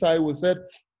 Demi Taiwo said,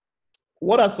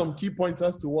 what are some key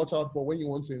pointers to watch out for when you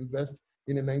want to invest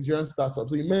in a Nigerian startup?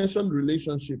 So you mentioned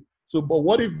relationship. So, but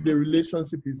what if the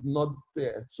relationship is not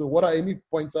there? So what are any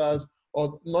pointers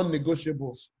or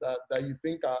non-negotiables that you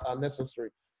think are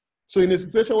necessary? So in a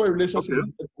situation where relationship is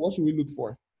there, what should we look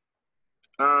for?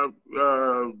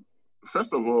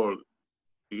 First of all,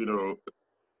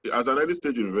 as an early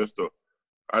stage investor,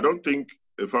 I don't think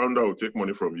a founder will take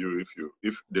money from you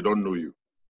if they don't know you.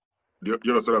 Do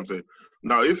you understand what I'm saying?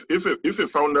 Now, if a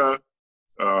founder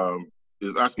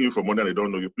is asking you for money and they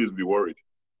don't know you, please be worried.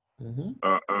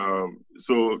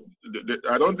 So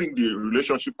I don't think the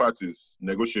relationship part is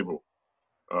negotiable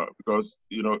because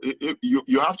you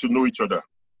have to know each other.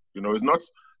 It's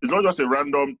not just a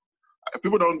random.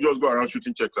 People don't just go around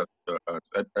shooting checks at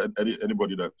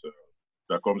anybody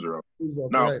that comes around.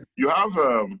 Now you have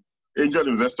angel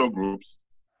investor groups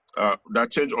that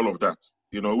change all of that.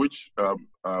 Which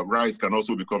RISE can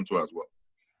also become to as well.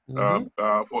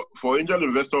 For angel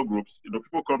investor groups,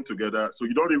 people come together, so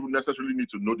you don't even necessarily need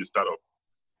to know the startup.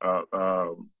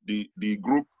 The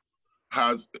group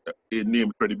has a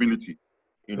name, credibility,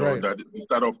 that the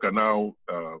startup can now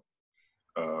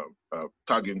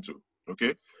tag into.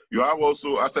 Okay, you have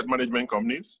also asset management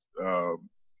companies,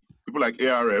 people like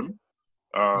ARM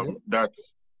that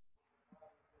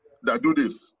do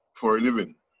this for a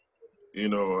living.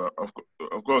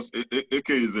 Of course, AK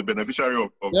is a beneficiary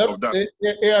of that.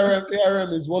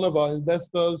 ARM is one of our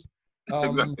investors.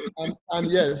 Exactly.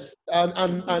 And yes, and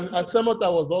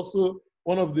Asemota was also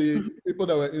one of the people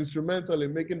that were instrumental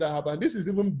in making that happen. This is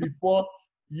even before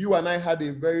you and I had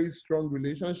a very strong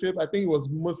relationship. I think it was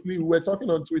mostly, we were talking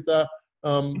on Twitter,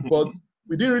 but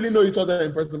we didn't really know each other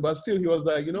in person, but still he was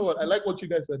like, you know what, I like what you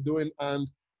guys are doing. And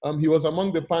he was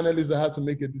among the panelists that had to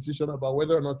make a decision about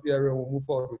whether or not ERA will move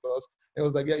forward with us. And it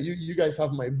was like, yeah, you guys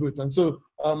have my vote. And so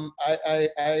I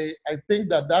think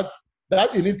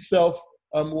that in itself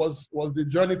was the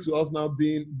journey to us now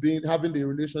having the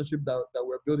relationship that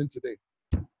we're building today.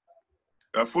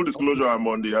 Full disclosure, I'm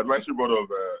on the advisory board of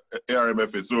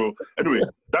ARMFA. So anyway,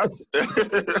 that's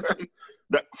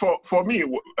that for me,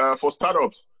 for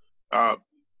startups,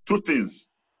 two things.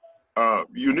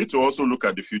 You need to also look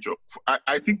at the future.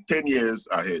 I think 10 years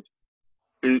ahead.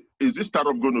 Is this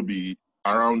startup going to be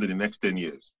around in the next 10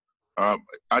 years? Are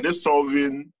they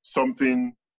solving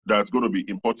something that's going to be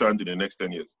important in the next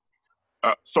 10 years?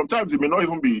 Sometimes it may not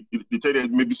even be the 10 years.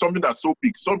 It may be something that's so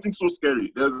big, something so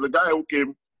scary. There's a guy who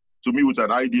came to me with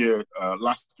an idea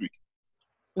last week.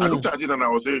 I looked at it and I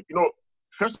was saying,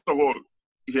 first of all,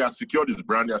 he had secured his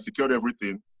brand, he had secured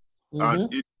everything.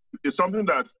 And it's something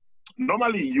that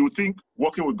normally you think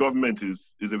working with government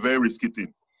is a very risky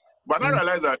thing. But I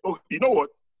realized that, you know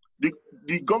what?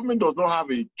 The government does not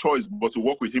have a choice but to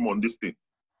work with him on this thing.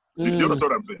 Do you understand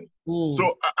what I'm saying?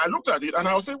 So I looked at it and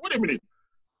I was saying, wait a minute.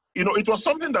 It was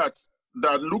something that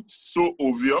looked so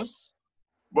obvious.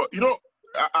 But,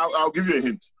 I'll give you a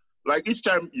hint. Like each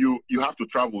time you have to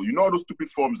travel, all those stupid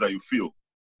forms that you fill,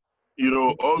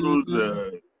 all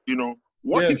those,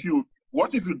 what if you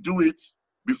do it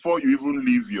before you even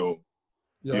leave your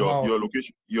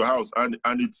location, your house, and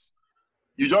it's,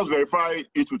 you just verify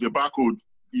it with a barcode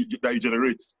that you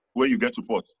generate when you get to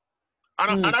port.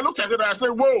 And I looked at it and I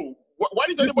said, whoa, why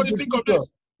did anybody think of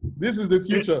this? This is the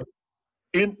future.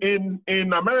 In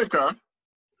America,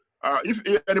 if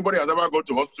anybody has ever gone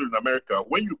to hospital in America,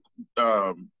 when you,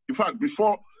 in fact,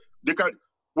 before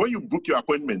when you book your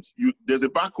appointment, there's a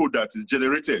barcode that is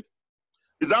generated.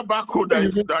 Is that barcode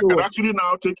that can actually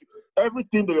now take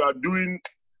everything that you are doing?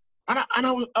 And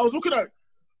I was looking at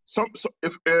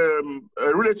if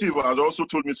a relative has also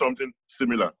told me something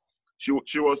similar. She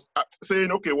was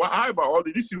saying, okay, how about all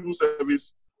this civil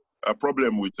service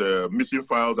problem with missing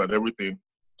files and everything?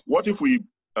 What if we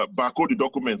barcode the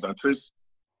documents and trace?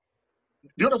 Do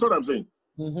you understand what I'm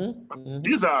saying?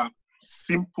 These are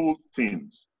simple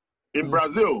things. In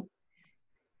Brazil,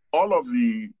 all of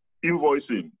the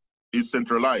invoicing is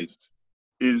centralized.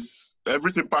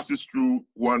 Everything passes through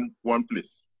one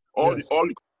place. All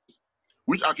the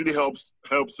which actually helps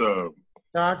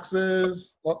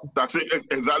taxes,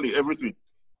 exactly everything,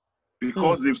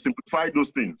 because they've simplified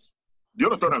those things. Do you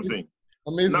understand what I'm saying?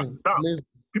 Amazing. Now, Amazing.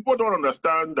 People don't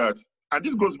understand that, and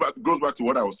this goes back to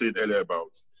what I was saying earlier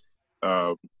about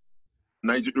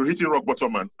Nigeria hitting rock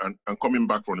bottom and coming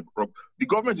back from the rock. The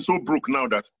government is so broke now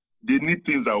that they need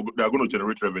things that are going to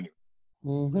generate revenue.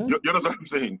 You understand what I'm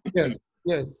saying?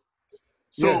 Yes.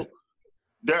 So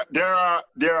there are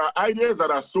ideas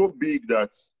that are so big that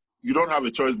you don't have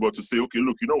a choice but to say, okay,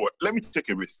 look, you know what? Let me take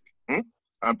a risk and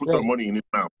put some money in it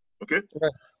now. Okay.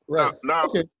 Right. Now.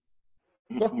 Okay.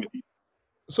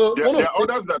 So there are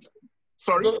others that.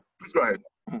 Sorry, please go ahead.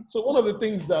 So one of the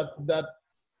things that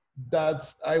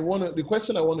the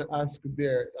question I want to ask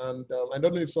there, and I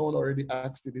don't know if someone already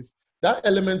asked it, is that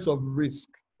element of risk,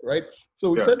 right? So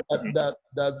we said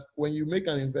that when you make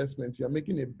an investment, you're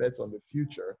making a bet on the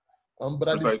future, but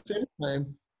at the same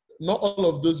time, not all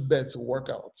of those bets work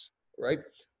out, right?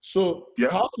 So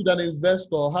how should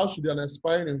an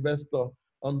aspiring investor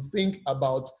think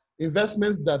about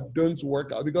investments that don't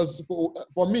work out? Because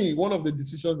for me, one of the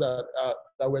decisions that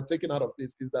we're taking out of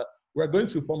this is that we're going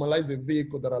to formalize a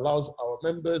vehicle that allows our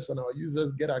members and our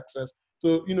users get access.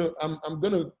 So, I'm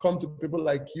going to come to people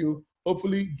like you,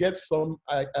 hopefully get some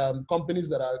companies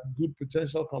that are good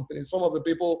potential companies. Some of the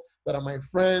people that are my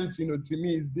friends,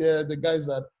 Timmy is there, the guys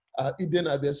that Eden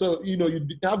are there. So, you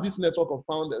have this network of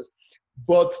founders.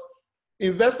 But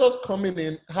investors coming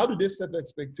in, how do they set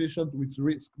expectations with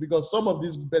risk? Because some of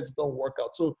these bets don't work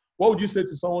out. So what would you say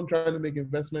to someone trying to make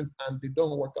investments and they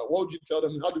don't work out? What would you tell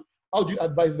them? How do you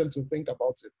advise them to think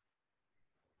about it?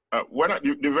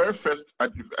 The very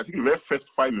first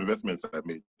 5 investments I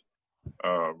made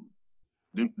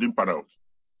didn't pan out.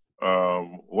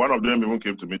 One of them even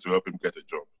came to me to help him get a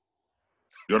job.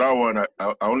 The other one,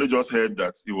 I only just heard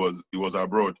that he was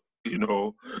abroad.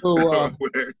 Oh, wow.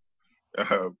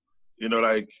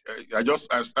 I just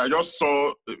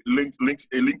saw a LinkedIn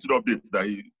update that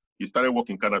he started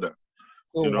working in Canada.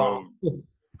 Oh,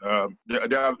 wow.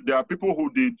 There are people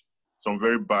who did some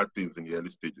very bad things in the early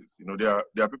stages. You know, there are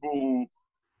people who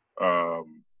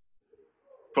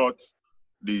thought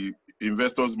the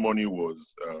investors' money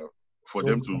was for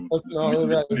them to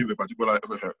live a particular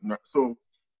life. So,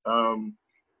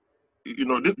 you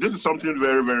know, this is something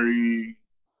very, very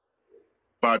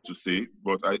bad to say,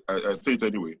 but I say it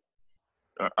anyway.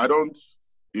 I don't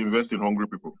invest in hungry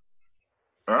people,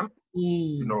 huh?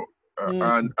 You know,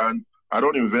 and I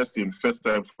don't invest in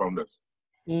first-time founders.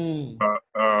 The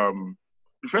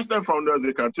first-time founders,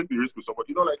 they can take the risk with somebody.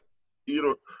 You know, like, you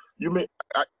know,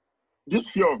 this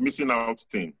fear of missing out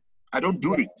thing. I don't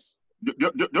do it. Do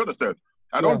you understand?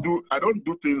 I don't do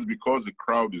things because the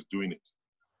crowd is doing it.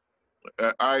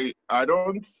 I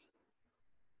evaluate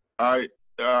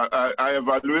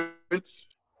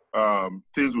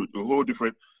things with a whole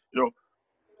different, you know,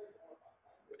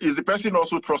 is the person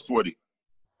also trustworthy?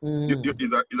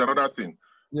 Is another thing.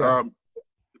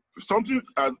 Something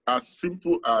as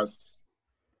simple as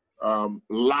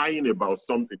lying about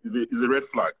something is a red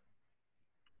flag.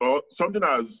 Or something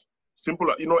as simple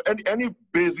as, you know, any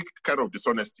basic kind of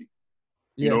dishonesty,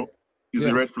 you know, is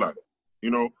a red flag.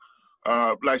 You know,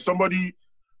 like somebody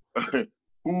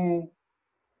who,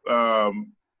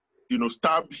 you know,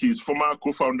 stabbed his former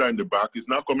co-founder in the back is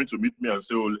now coming to meet me and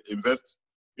say, oh, invest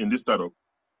in this startup.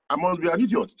 I must be an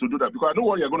idiot to do that because I know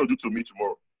what you're going to do to me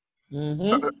tomorrow.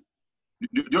 Do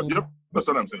you understand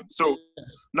what I'm saying? So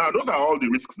now those are all the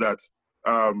risks that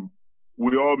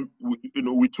we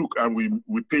took and we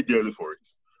paid dearly for it.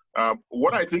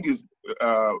 What I think is,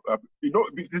 you know,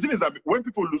 the thing is that when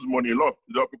people lose money, a lot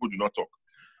of people do not talk.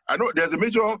 I know there's a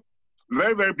major,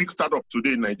 very, very big startup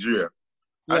today in Nigeria.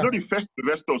 I know the first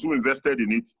investors who invested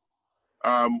in it,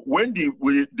 when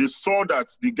they saw that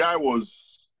the guy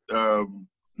was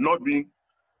not being,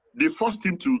 they forced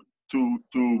him to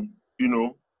you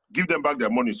know, give them back their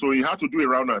money. So he had to do a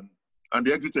round and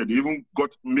they exited. They even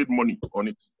made money on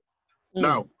it.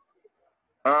 Now,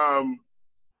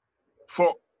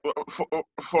 for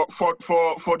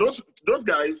those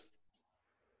guys,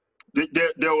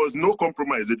 there was no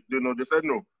compromise. They said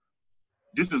no.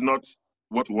 This is not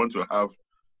what we want to have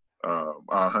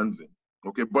our hands in.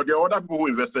 Okay, but there are other people who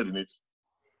invested in it.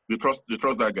 They trust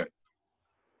that guy.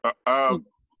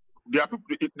 There are people,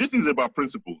 this is about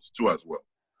principles too as well.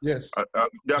 Yes.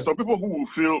 There are some people who will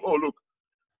feel, oh look,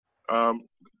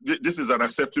 this is an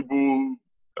acceptable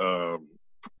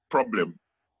problem.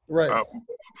 Right.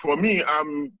 For me,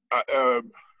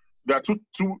 there are two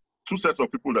sets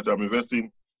of people that I'm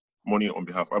investing money on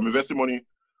behalf. I'm investing money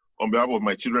on behalf of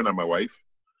my children and my wife.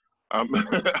 I'm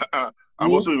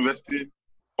also investing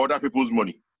other people's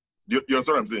money. You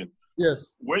understand what I'm saying?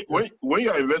 Yes. When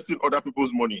you are investing other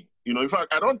people's money, you know, in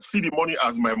fact, I don't see the money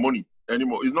as my money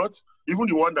anymore. It's not even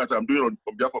the one that I'm doing on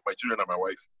behalf of my children and my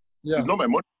wife. It's not my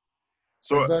money.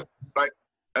 So, like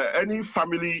any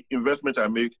family investment I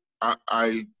make,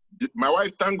 my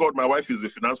wife, thank God, my wife is a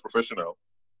finance professional.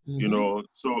 You know,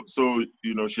 so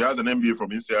you know, she has an MBA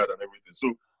from INSEAD and everything.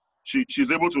 So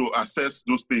she's able to assess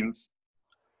those things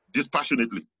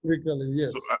dispassionately.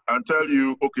 Yes. So and tell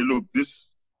you, okay, look,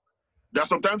 there are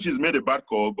sometimes she's made a bad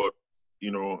call, but you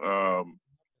know,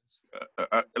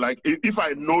 like if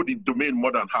I know the domain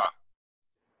more than her,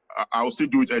 I'll still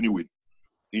do it anyway.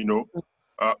 You know,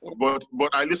 but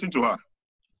I listen to her.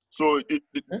 So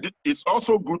it's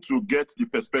also good to get the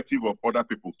perspective of other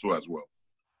people too as well.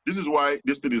 This is why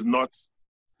this thing is not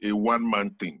a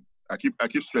one-man thing. I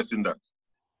keep stressing that.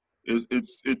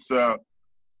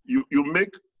 You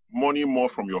make money more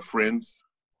from your friends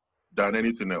than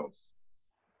anything else.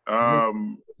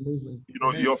 You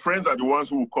know, your friends are the ones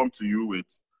who will come to you with.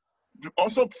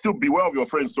 Also, still beware of your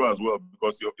friends too as well,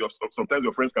 because sometimes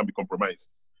your friends can be compromised.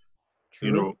 True.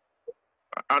 You know,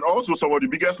 and also some of the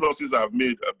biggest losses I've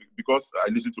made because I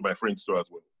listen to my friends too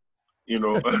as well. You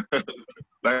know,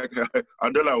 like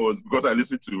Andela was because I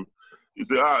listened to. He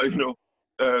said, you know,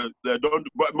 don't.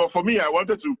 But for me, I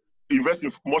wanted to invest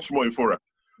in much more in Fora.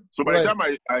 So by the time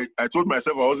I told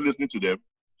myself I wasn't listening to them,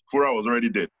 Fora was already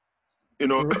dead. You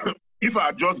know, if I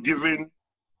had just given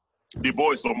the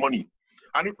boys some money,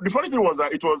 and the funny thing was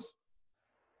that it was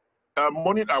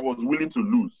money I was willing to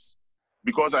lose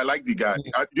because I like the guy.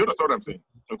 You understand what I'm saying?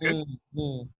 Okay.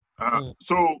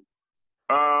 So,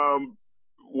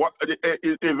 what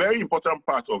a very important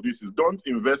part of this is don't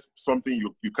invest something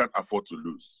you can't afford to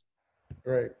lose.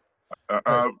 Right.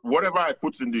 Whatever I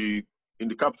put in the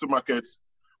capital markets,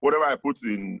 whatever I put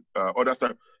in other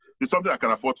stuff, is something I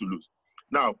can afford to lose.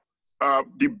 Now,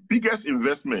 the biggest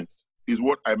investment is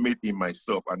what I made in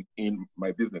myself and in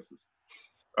my businesses.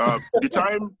 The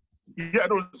time,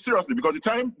 seriously, because the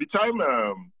time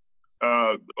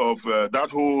of that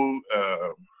whole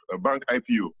a bank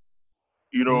IPO.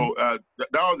 You know, that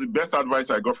was the best advice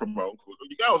I got from my uncle.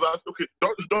 The guy was asked, okay,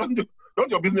 don't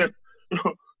your business,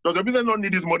 does your business not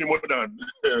need this money more than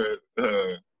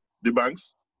the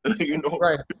banks? You know,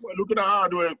 right. People are looking at how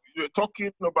they're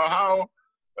talking about how,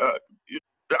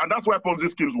 and that's why Ponzi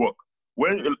schemes work.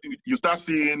 When you start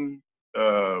seeing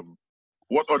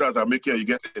what others are making, you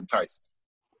get enticed.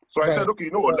 So I said, okay,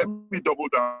 you know what, let me double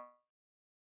down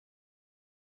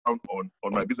on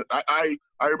my business. I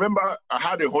remember I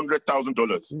had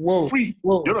 $100,000 free.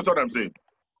 Whoa. You know what I'm saying?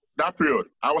 That period,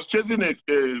 I was chasing a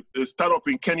startup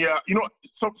in Kenya. You know,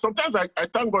 sometimes I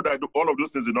thank God that all of those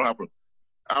things did not happen.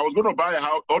 I was going to buy a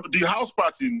house. Or the house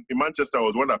party in Manchester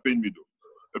was one that paid me though,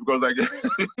 because like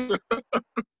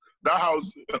that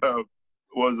house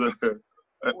was a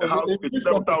house. It's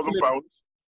 £7,000,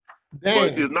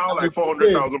 but it's now like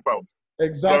 £400,000.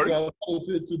 Exactly. Sorry? I was going to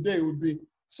say today would be.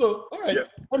 So, all right, yeah.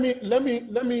 let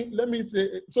me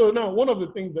say, so now one of the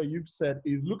things that you've said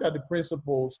is look at the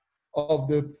principles of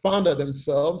the founder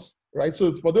themselves, right?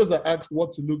 So for those that ask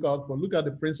what to look out for, look at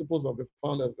the principles of the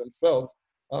founders themselves.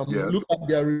 Look at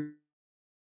their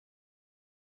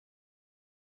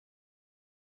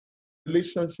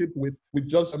relationship with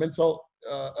just mental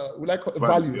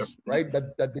values, right?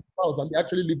 That they house and they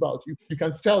actually live out. You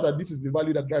can tell that this is the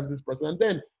value that drives this person. And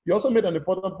then you also made an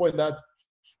important point that,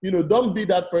 you know, don't be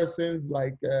that person's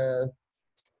like their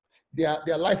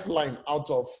lifeline out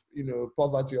of, you know,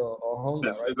 poverty or hunger,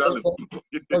 yes, right? Exactly.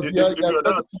 Because you're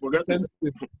not, forget it.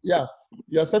 Yeah,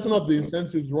 you're setting up the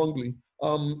incentives wrongly.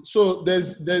 So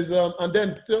there's and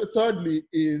then thirdly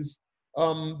is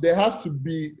there has to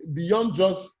be beyond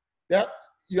just that.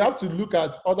 You have to look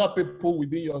at other people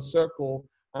within your circle,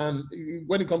 and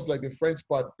when it comes to like the friends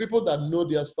part, people that know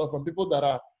their stuff and people that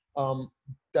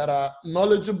are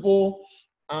knowledgeable,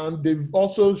 and they've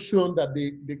also shown that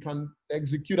they can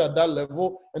execute at that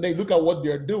level, and then look at what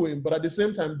they're doing. But at the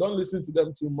same time, don't listen to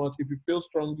them too much if you feel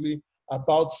strongly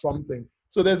about something.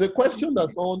 So there's a question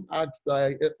that someone asked.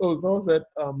 Someone said,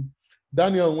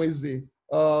 Daniel Wednesday,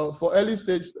 for early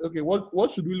stage, okay,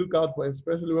 what should we look out for,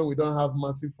 especially when we don't have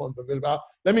massive funds available?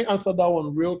 Let me answer that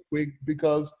one real quick,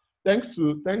 because thanks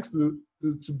to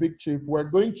Big Chief, we're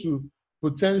going to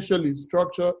potentially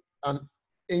structure an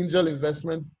angel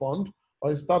investment fund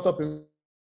or a startup investment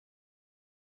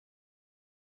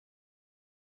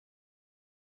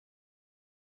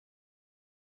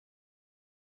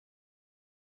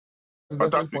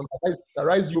fund that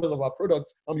rise users of our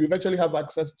products, you eventually have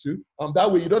access to.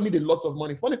 That way, you don't need a lot of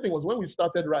money. Funny thing was, when we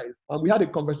started Rise, we had a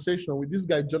conversation with this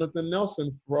guy, Jonathan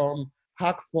Nelson from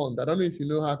Hack Fund. I don't know if you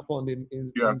know Hack Fund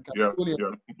in California.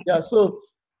 Yeah, so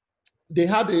they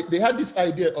had this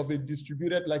idea of a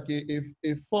distributed, like a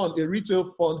fund, a retail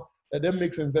fund that then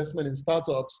makes investment in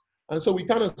startups. And so we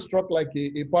kind of struck like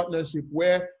a partnership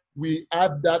where we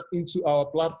add that into our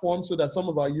platform so that some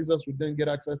of our users would then get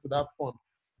access to that fund.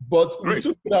 But we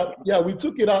took it out. Yeah, we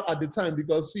took it out at the time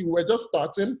because, see, we're just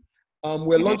starting.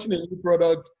 We're launching a new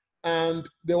product, and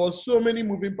there were so many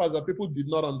moving parts that people did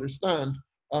not understand.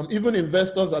 Even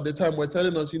investors at the time were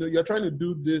telling us, you know, you're trying to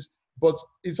do this, but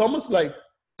it's almost like,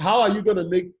 how are you going to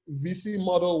make VC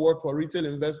model work for retail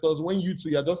investors when you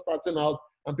two are just starting out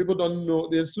and people don't know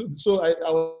this? So I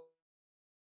was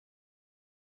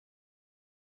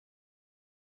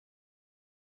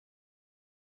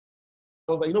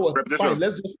like, you know what, fine,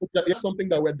 let's just put that. It's something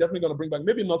that we're definitely going to bring back.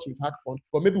 Maybe not with Hack Fund,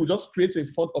 but maybe we'll just create a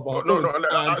fund of our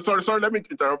own. Sorry, let me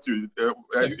interrupt you.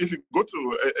 Yes. If you go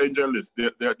to AngelList,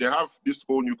 they have this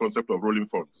whole new concept of rolling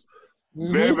funds.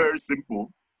 Very, very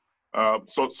simple.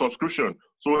 Subscription.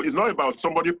 So it's not about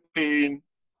somebody paying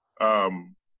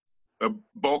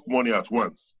bulk money at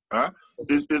once.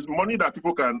 It's money that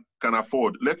people can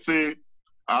afford. Let's say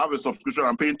I have a subscription,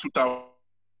 I'm paying $2,000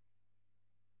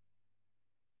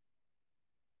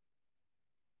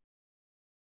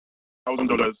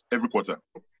 every quarter.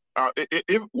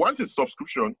 If once it's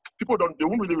subscription, people they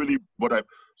won't really bother.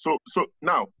 So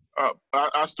now,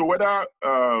 as to whether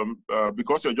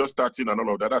because you're just starting and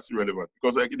all of that, that's irrelevant,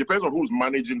 because like, it depends on who's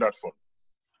managing that fund.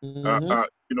 You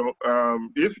know,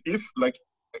 if like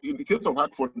in the case of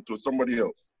Hack Fund, to somebody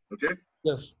else, okay?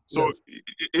 Yes. So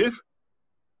yes.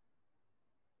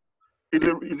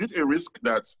 Is it a risk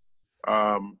that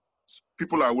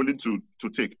people are willing to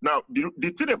take? Now, the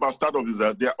thing about startups is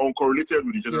that they are uncorrelated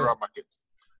with the general market.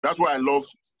 That's why I love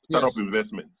startup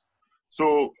investment.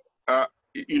 So,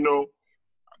 you know,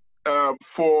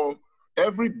 for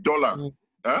every dollar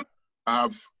I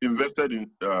have invested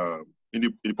in the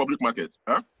public market,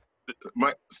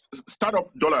 my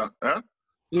startup dollar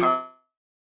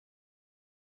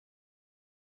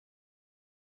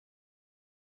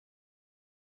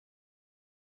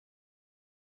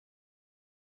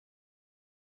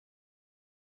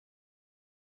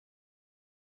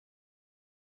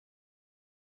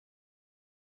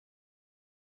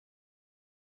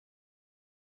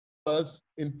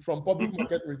from public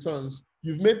market returns,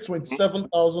 you've made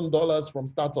 $27,000 from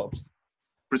startups.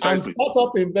 Precisely. And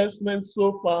startup investments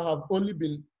so far have only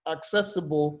been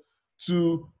accessible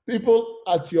to people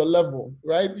at your level,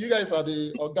 right? You guys are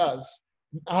the ogas.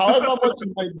 However much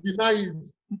you might deny it,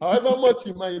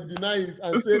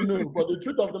 and say no, but the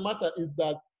truth of the matter is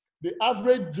that the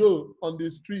average Joe on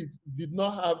the street did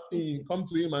not have him come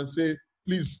to him and say,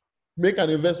 please make an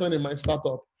investment in my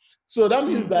startup. So that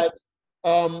means that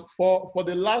for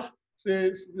the last,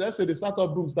 let's say the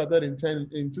startup boom started in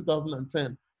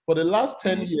 2010. For the last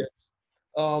 10 years,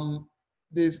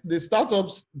 the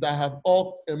startups that have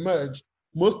all emerged,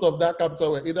 most of that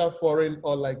capital were either foreign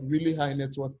or like really high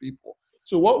net worth people.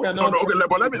 So what we are now okay,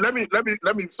 but let me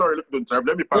sorry,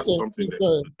 let me pass something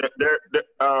there.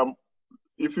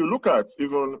 If you look at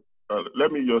even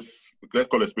let's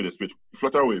call it a spade,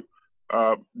 Flutterwave.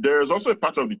 There's also a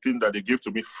part of the thing that they gave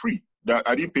to me free that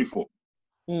I didn't pay for.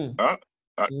 Like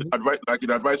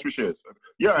in advisory shares.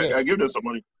 I gave them some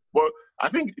money. But I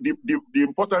think the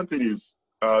important thing is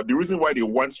the reason why they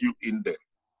want you in there.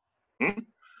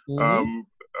 There are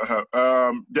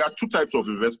two types of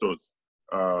investors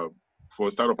for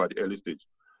a startup at the early stage.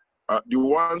 The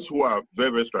ones who are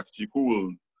very, very strategic, who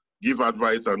will give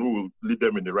advice and who will lead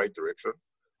them in the right direction,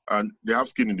 and they have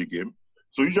skin in the game.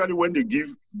 So usually when they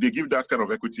give that kind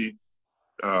of equity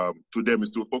to them, is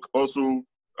to also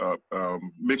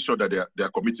make sure that they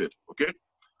are committed. Okay,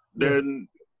 then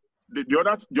the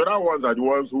other ones are the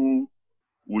ones who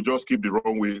will just keep the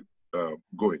wrong way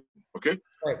going. Okay,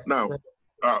 now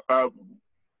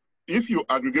if you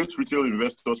aggregate retail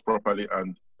investors properly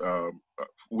and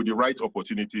with the right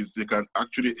opportunities, they can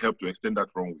actually help to extend that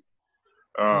wrong way.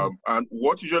 And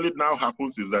what usually now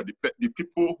happens is that the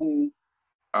people who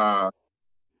are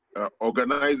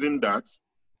organizing that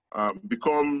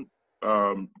become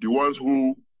the ones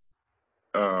who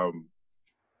are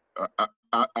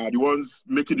the ones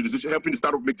making the decision, helping the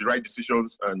startup make the right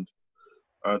decisions and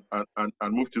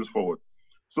move things forward.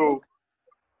 So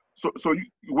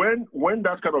when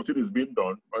that kind of thing is being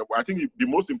done, I think the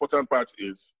most important part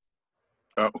is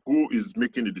who is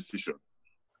making the decision,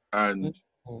 and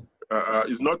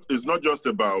it's not just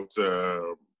about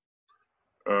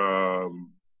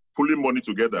pulling money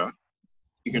together.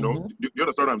 You know, you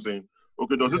understand what I'm saying?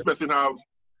 Okay, does this person have?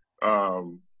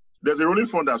 There's a rolling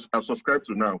fund that I've subscribed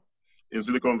to now in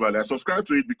Silicon Valley. I subscribed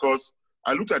to it because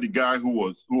I looked at the guy who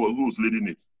was leading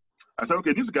it. I said,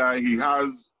 okay, this guy, he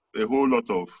has a whole lot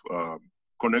of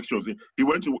connections. He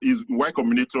went to his Y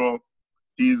Combinator.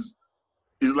 He's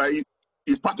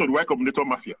part of the Y Combinator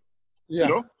mafia. Yeah. You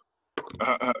know?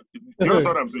 You understand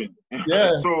what I'm saying?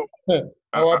 Yeah. So, and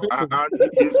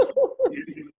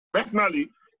personally,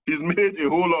 he's made a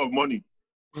whole lot of money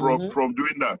from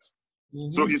doing that.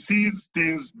 So he sees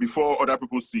things before other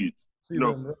people see it. You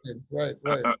know, right.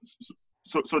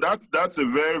 So that's a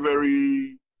very,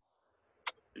 very,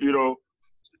 you know.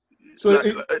 So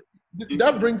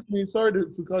that brings me, sorry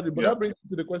to cut you, but that brings me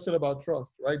to the question about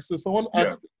trust, right? So someone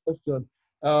asked the question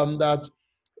that,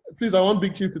 please, I want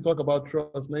Big Chief to talk about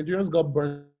trust. Nigerians got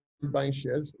burned buying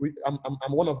shares. I'm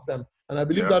one of them. And I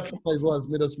believe that trust is what has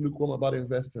made us lukewarm about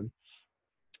investing.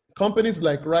 Companies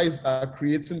like Rise are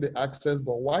creating the access,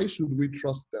 but why should we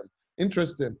trust them?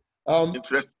 Interesting.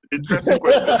 Interesting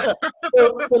question.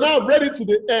 so now I'm ready to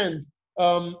the end.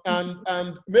 And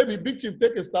maybe Big Chief,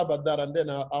 take a stab at that, and then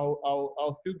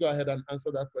I'll still go ahead and answer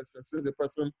that question since the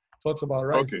person talks about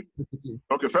Rise.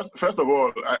 Okay. First of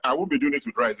all, I won't be doing it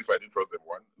with Rise if I didn't trust them.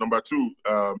 One. Number two,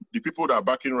 the people that are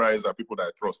backing Rise are people that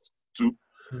I trust. Two.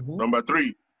 Number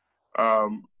three,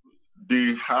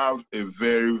 they have a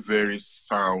very, very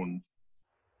sound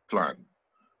plan.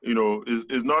 You know,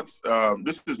 it's not.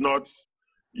 This is not.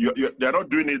 They're not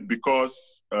doing it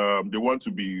because they want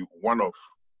to be one of.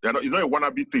 It's not a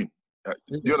wannabe thing.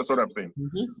 You understand what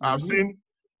I'm saying?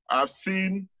 I've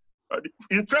seen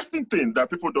interesting thing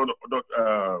that people don't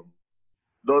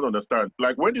understand.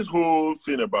 Like when this whole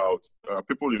thing about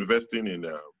people investing in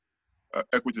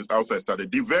equities outside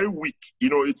started, they're very weak. You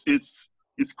know, it's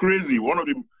crazy. One of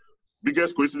the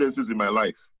biggest coincidences in my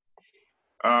life.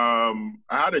 I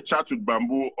had a chat with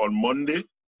Bamboo on Monday.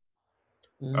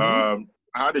 I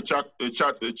had a chat with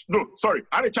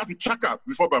Chaka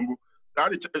before Bamboo. I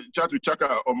had a chat with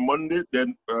Chaka on Monday,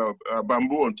 then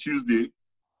Bamboo on Tuesday.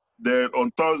 Then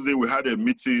on Thursday, we had a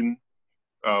meeting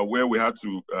where we had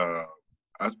to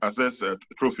assess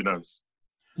True Finance.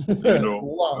 You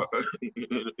know,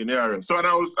 in ARM. So, and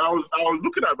I was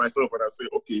looking at myself and I said,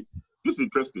 okay, this is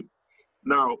interesting.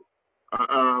 Now,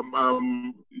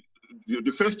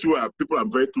 the first two are people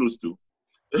I'm very close to.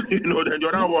 You know, then the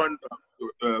other one,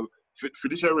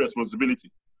 fiduciary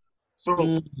responsibility.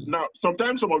 So now,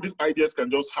 sometimes some of these ideas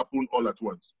can just happen all at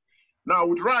once. Now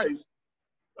with Rise,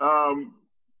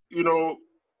 you know,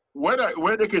 when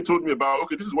AK told me about,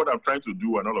 okay, this is what I'm trying to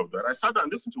do and all of that, I sat down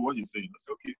and listened to what he's saying. I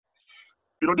said, okay,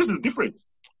 you know, this is different.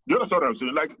 Do you understand what I'm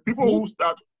saying? Like people who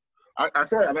start, I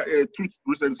saw a tweet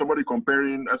recently, somebody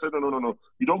comparing, I said, no,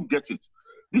 you don't get it.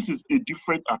 This is a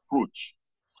different approach.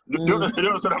 Do you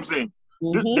understand what I'm saying?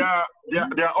 There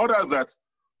are others that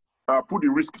put the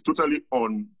risk totally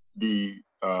on the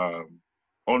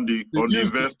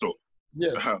investor.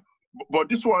 Yes. But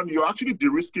this one, you're actually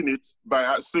de-risking it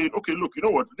by saying, okay, look, you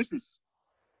know what? This is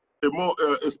a more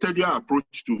a steadier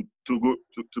approach to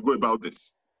go about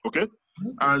this. Okay,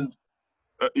 and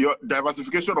your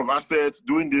diversification of assets,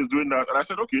 doing this, doing that, and I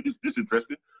said, okay, this is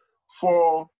interesting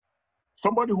for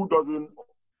somebody who doesn't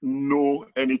know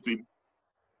anything,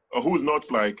 or who's not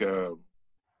like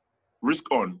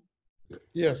risk on.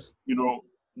 Yes. You know,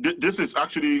 this is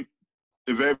actually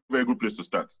a very, very good place to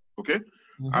start. Okay,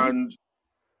 and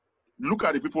look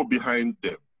at the people behind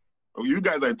them. You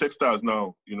guys are in Techstars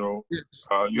now. You know, yes.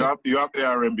 You have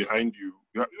ARM behind you.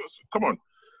 Come on,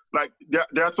 like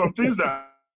there are some things that.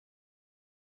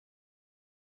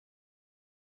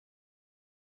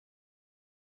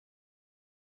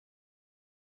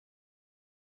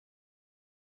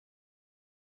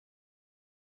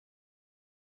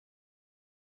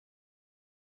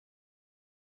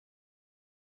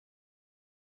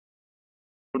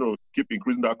 Keep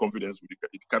increasing that confidence with the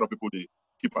kind of people they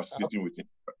keep associating with him.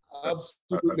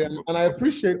 Absolutely, and I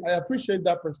appreciate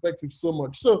that perspective so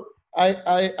much. So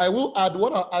I will add,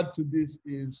 what I'll add to this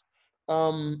is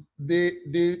the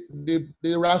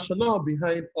rationale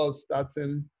behind us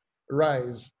starting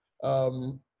Rise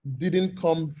didn't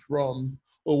come from,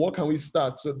 oh, what can we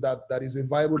start so that is a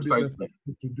viable business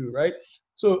to do, right?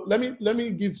 So let me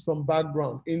give some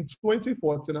background. In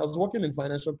 2014, I was working in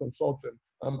financial consulting.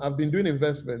 I've been doing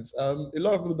investments. A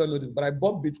lot of people don't know this, but I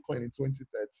bought Bitcoin in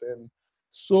 2013,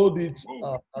 sold it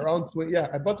around 20. Yeah,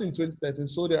 I bought it in 2013,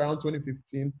 sold it around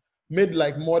 2015, made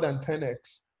like more than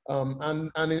 10x.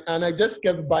 And I just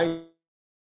kept buying.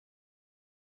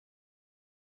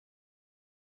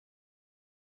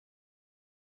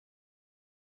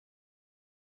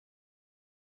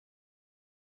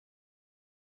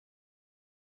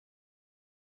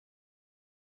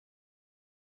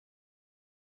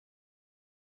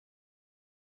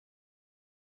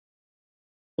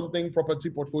 Something property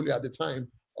portfolio at the time.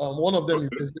 One of them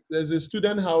is there's a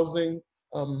student housing.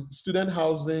 That's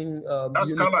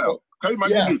Carlisle. Can you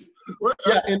imagine this?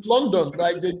 Yeah, in London,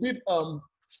 like they did.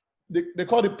 They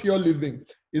call it Pure Living.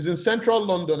 It's in central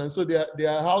London, and so they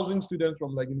are housing students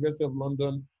from like University of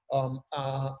London.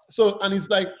 And it's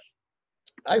like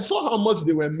I saw how much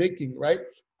they were making, right?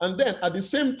 And then at the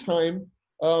same time,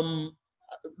 the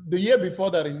year before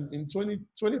that, in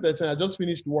 2013, I just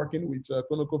finished working with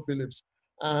ConocoPhillips.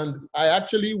 And I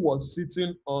actually was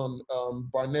sitting on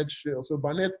Barnett Shale. So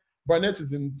Barnett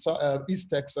is in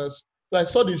East Texas. So I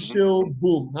saw the shale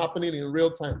boom happening in real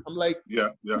time. I'm like,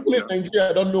 people in Nigeria,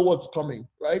 I don't know what's coming,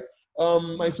 right?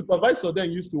 My supervisor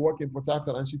then used to work in Port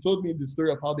Harcourt, and she told me the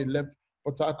story of how they left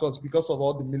Port Harcourt because of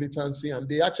all the militancy, and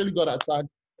they actually got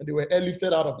attacked, and they were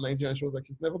airlifted out of Nigeria. And she was like,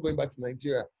 she's never going back to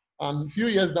Nigeria. And a few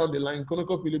years down the line,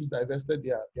 ConocoPhillips divested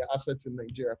their assets in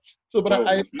Nigeria. So, but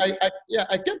I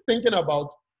kept thinking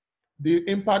about the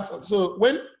impact. So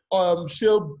when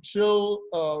shale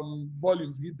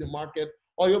volumes hit the market,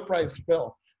 oil price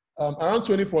fell around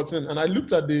 2014. And I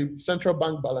looked at the central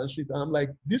bank balance sheet, and I'm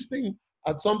like, this thing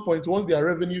at some point, once their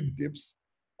revenue dips,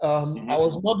 I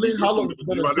was modeling how long it's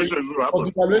going to take for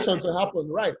devaluation to happen,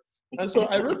 right? And so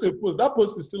I wrote a post. That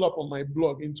post is still up on my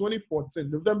blog in 2014,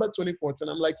 November 2014.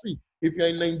 I'm like, see, if you're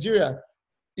in Nigeria,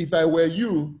 if I were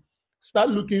you, start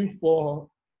looking for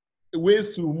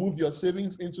ways to move your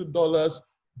savings into dollars,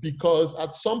 because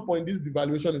at some point this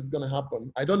devaluation is going to happen.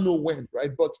 I don't know when,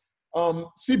 right? But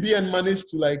CBN managed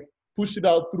to like push it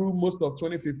out through most of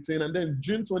 2015, and then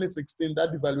June 2016,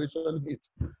 that devaluation hit.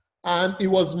 And it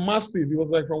was massive. It was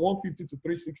like from 150 to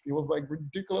 360. It was like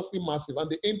ridiculously massive. And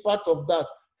the impact of that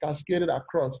cascaded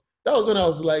across. That was when I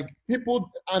was like, people,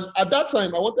 and at that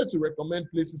time, I wanted to recommend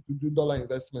places to do dollar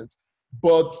investments.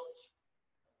 But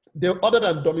other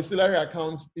than domiciliary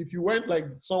accounts, if you weren't like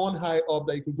someone high up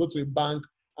that you could go to a bank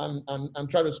and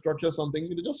try to structure something,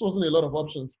 there just wasn't a lot of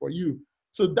options for you.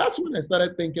 So that's when I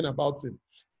started thinking about it.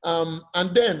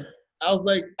 And then I was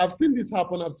like, I've seen this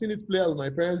happen. I've seen it play out with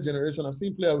my parents' generation. I've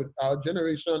seen it play out with our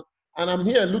generation. And I'm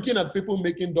here looking at people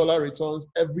making dollar returns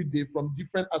every day from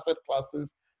different asset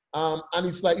classes. And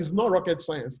it's like, it's not rocket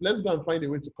science. Let's go and find a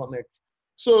way to connect.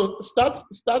 So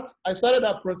I started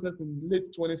that process in late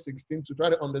 2016 to try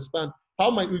to understand how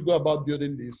might we go about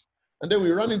building this. And then we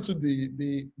run into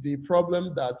the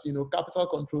problem that, you know, capital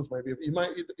controls might be,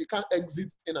 you can't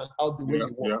exit in and out the way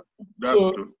you want. Yeah, that's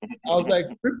true. I was like,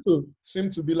 crypto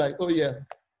seemed to be like, oh yeah,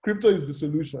 crypto is the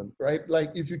solution, right? Like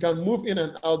if you can move in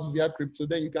and out via crypto,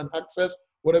 then you can access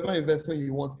whatever investment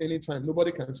you want anytime.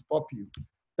 Nobody can stop you.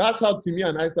 That's how Timmy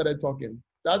and I started talking.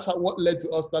 That's what led to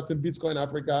us starting Bitcoin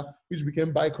Africa, which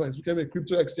became Bitcoins, became a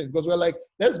crypto exchange. Because we're like,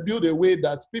 let's build a way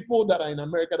that people that are in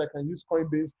America that can use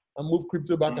Coinbase and move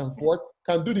crypto back and forth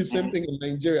can do the same thing in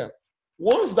Nigeria.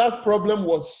 Once that problem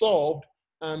was solved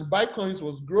and Bitcoins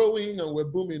was growing and we're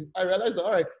booming, I realized that,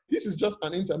 all right, this is just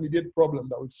an intermediate problem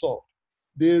that we've solved.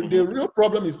 The real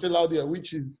problem is still out there,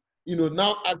 which is, you know,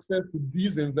 now access to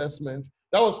these investments.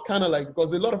 That was kind of like,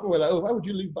 because a lot of people were like, oh, why would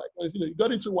you leave Bitcoin? You know, you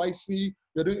got into YC,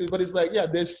 you're doing it, but it's like, yeah,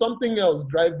 there's something else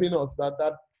driving us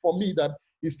that for me, that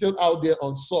is still out there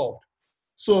unsolved.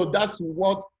 So that's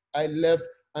what I left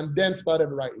and then started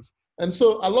Rise. And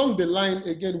so along the line,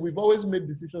 again, we've always made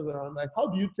decisions around like, how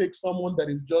do you take someone that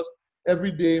is just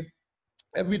everyday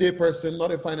person,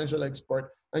 not a financial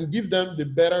expert, and give them the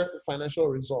better financial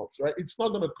results, right? It's not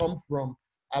going to come from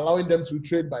allowing them to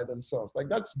trade by themselves. Like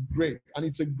that's great. And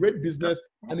it's a great business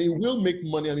and it will make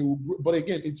money and it will, but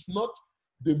again, it's not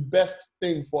the best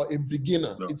thing for a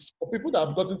beginner. No. It's for people that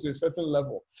have gotten to a certain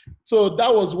level. So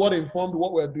that was what informed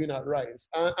what we're doing at Rise.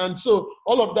 And so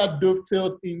all of that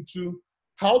dovetailed into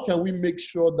how can we make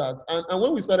sure that, and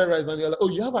when we started Rise and you're like, oh,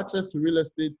 you have access to real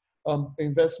estate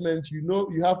investments, you know,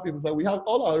 you have people, so we have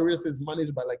all our real estate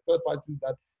managed by like third parties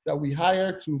that we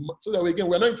hire to, so that again,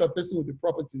 we're not interfacing with the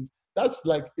properties. That's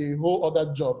like a whole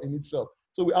other job in itself.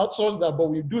 So we outsource that,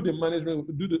 but we do the management,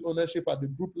 we do the ownership at the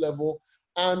group level.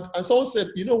 And someone said,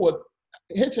 you know what,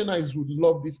 HNIs would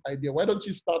love this idea. Why don't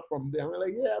you start from there? And we're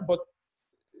like, yeah, but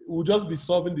we'll just be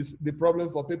solving the problem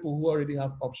for people who already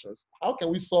have options. How can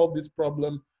we solve this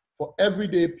problem for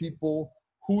everyday people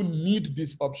who need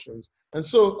these options? And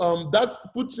so that's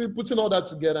putting all that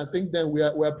together. I think then we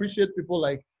appreciate people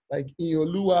like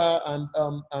Iolua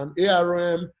and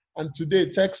ARM and today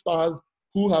Techstars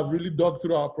who have really dug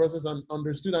through our process and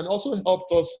understood and also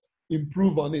helped us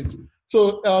improve on it.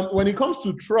 So when it comes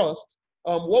to trust,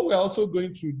 what we're also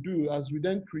going to do as we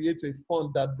then create a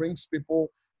fund that brings people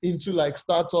into like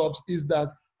startups is that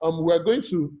we're going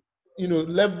to, you know,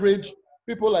 leverage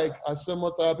people like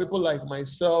Asemota, people like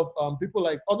myself, people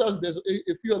like others. There's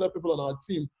a few other people on our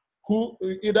team who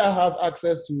either have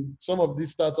access to some of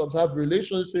these startups, have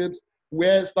relationships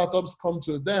where startups come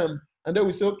to them. And then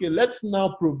we say, okay, let's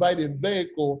now provide a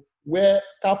vehicle where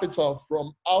capital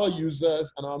from our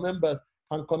users and our members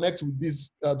can connect with this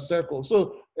circle.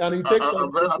 So, and it takes.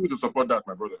 I'm very happy to support that,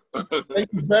 my brother. Thank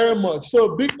you very much.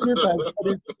 So, Big Chief has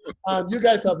heard it, and you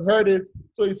guys have heard it.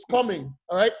 So it's coming.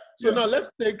 All right. So now let's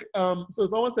take. So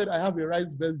someone said I have a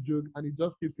rice vest joke, and it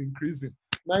just keeps increasing.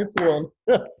 Nice one.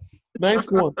 Nice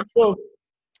one.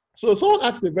 So someone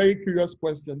asked a very curious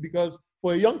question, because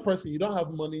for a young person, you don't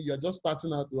have money, you're just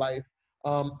starting out life.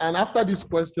 And after this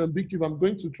question, Big Chief, I'm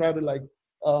going to try to like,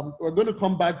 we're going to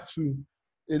come back to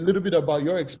a little bit about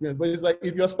your experience. But it's like,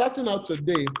 if you're starting out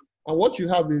today and what you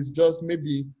have is just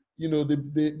maybe, you know,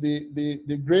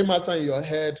 the gray matter in your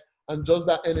head and just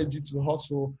that energy to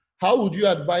hustle, how would you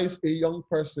advise a young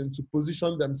person to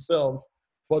position themselves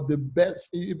for the best,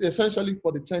 essentially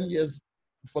for the 10 years,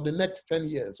 for the next 10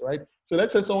 years, right? So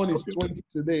let's say someone is 20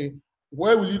 today.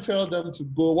 Where will you tell them to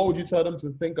go? What would you tell them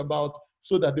to think about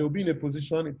so that they'll be in a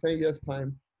position in 10 years'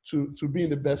 time to be in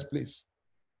the best place?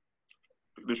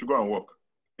 They should go and work.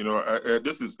 You know,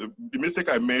 this is the mistake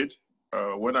I made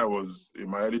when I was in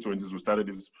my early 20s. We started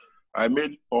this. I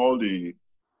made all the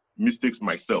mistakes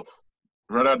myself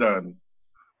rather than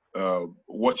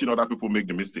watching other people make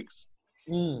the mistakes.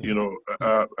 You know,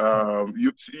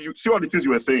 you see all the things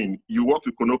you were saying. You worked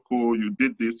with Konoko, you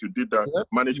did this, you did that,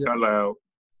 managed Carlisle.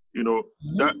 You know,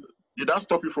 did that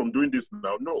stop you from doing this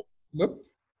now? No. Nope.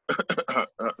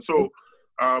 So,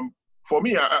 for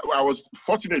me, I was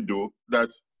fortunate though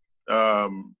that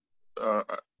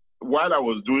while I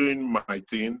was doing my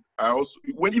thing, I also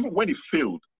even when it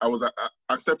failed, I was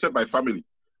accepted by family,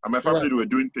 and my family were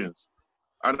doing things,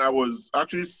 and I was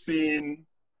actually seeing.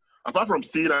 Apart from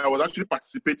seeing, I was actually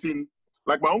participating.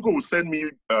 Like my uncle would send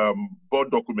me board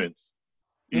documents,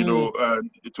 you know,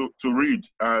 to read,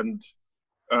 and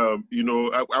you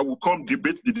know, I would come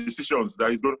debate the decisions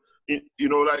that he's going. You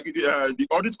know, like the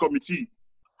audit committee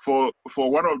for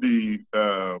one of the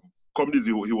companies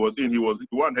he was in, he was the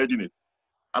one heading it.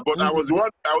 But I was the one.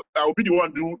 I would be the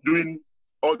one doing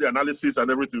all the analysis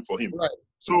and everything for him. Right.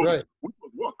 So which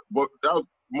was work, but that was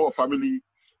more family.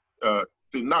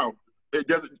 thing. Now,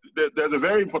 there's a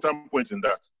very important point in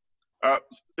that.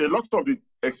 A lot of the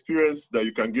experience that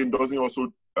you can gain doesn't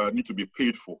also need to be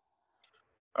paid for.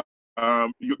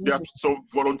 There are some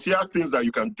volunteer things that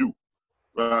you can do.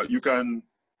 You can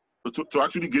to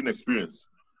actually gain experience,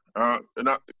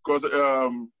 because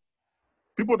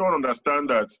people don't understand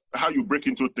that how you break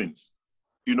into things.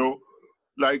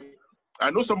 Like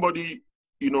I know somebody,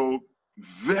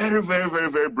 very, very, very,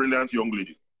 very brilliant young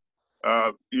lady.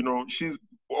 She's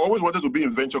always wanted to be in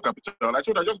venture capital. I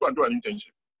told her just go and do an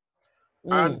internship,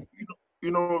 and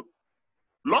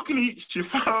luckily she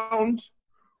found,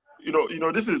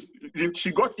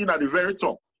 she got in at the very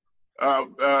top.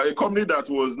 A company that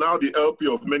was now the LP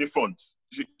of many funds.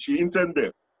 She interned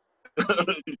there.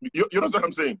 you know what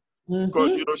I'm saying?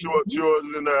 Because she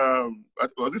was in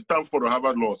was it Stanford or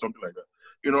Harvard Law or something like that.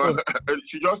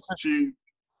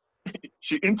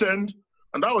 She interned,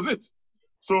 and that was it.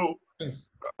 So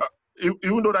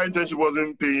even though that internship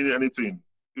wasn't paying anything,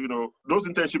 those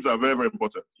internships are very, very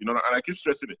important. And I keep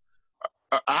stressing it.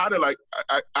 I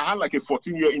had like a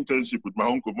 14-year internship with my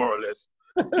uncle, more or less.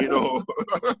 Or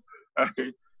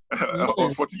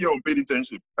 40-year unpaid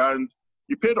internship, and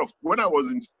he paid off. When I was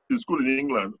in school in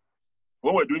England,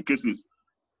 when we were doing cases,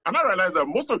 and I realized that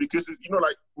most of the cases,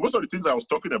 most of the things I was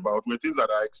talking about were things that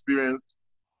I experienced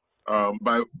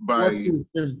by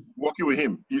working with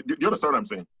him. Do you understand what I'm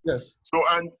saying? Yes. So,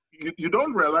 and you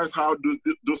don't realize how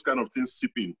those kind of things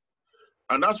seep in,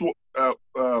 and that's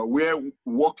where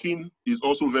working is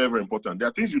also very, very important. There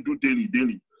are things you do daily.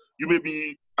 You may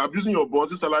be abusing your boss.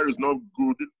 Your salary is not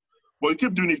good, but you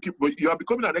keep doing it. But you are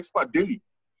becoming an expert daily.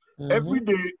 Every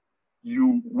day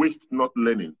you waste not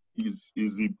learning is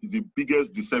the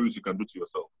biggest disservice you can do to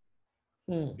yourself.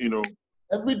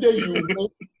 Every day you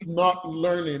waste not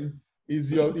learning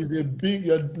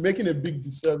you're making a big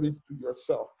disservice to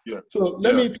yourself. Yeah. So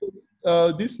let me.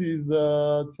 This is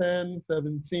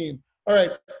 10:17. All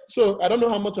right. So I don't know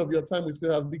how much of your time we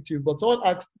still have, Big Chief, but someone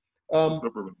asked. No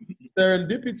problem.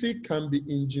 Serendipity can be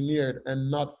engineered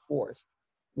and not forced.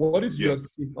 What is your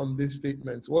take on this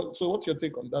statement? So what's your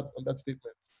take on that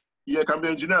statement? Yeah, it can be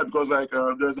engineered because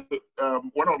there's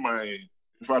one of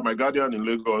my guardian in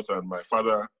Lagos and my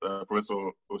father,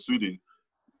 Professor Osudi,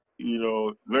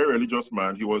 very religious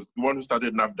man. He was the one who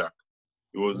started NAFDAC.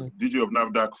 He was DG of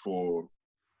NAFDAC for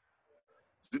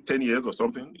 10 years or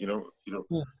something,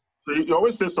 So he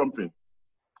always says something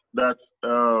that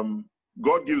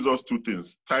God gives us two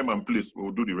things, time and place.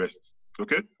 We'll do the rest.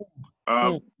 Okay?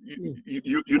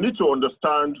 You need to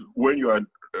understand when you are in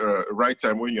right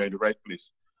time, when you're in the right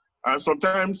place. And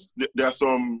sometimes there are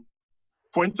some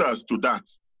pointers to that.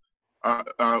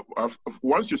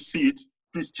 Once you see it,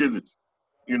 please chase it.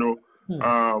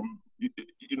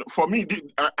 For me,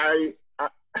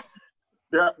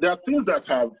 there are things that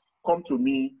have come to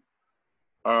me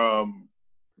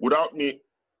without me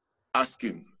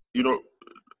asking,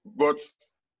 but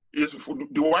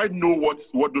do I know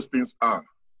what those things are?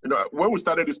 When we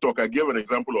started this talk, I gave an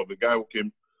example of a guy who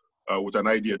came with an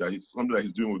idea that is something that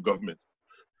he's doing with government.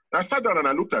 And I sat down and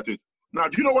I looked at it. Now,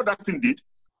 do you know what that thing did?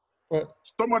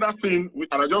 Some other thing,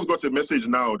 and I just got a message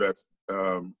now that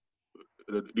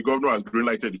the governor has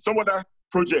greenlighted it. Some other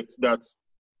project that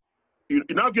it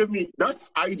now gave me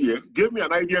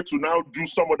an idea to now do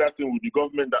some other thing with the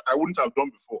government that I wouldn't have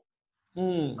done before.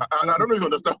 And I don't know if you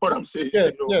understand what I'm saying.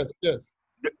 Yes.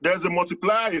 There's a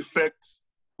multiplier effect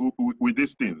with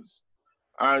these things,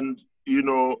 and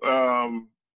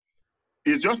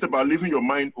it's just about leaving your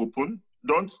mind open.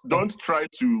 Don't try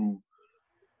to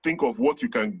think of what you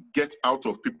can get out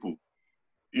of people.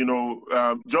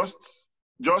 Just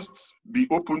be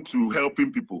open to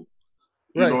helping people.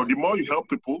 Right. The more you help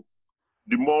people,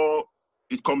 the more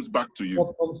it comes back to you.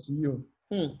 What comes to you?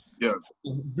 Yeah.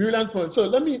 Brilliant point. So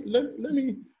let me,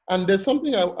 and there's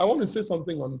something I want to say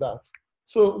something on that.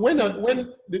 So one of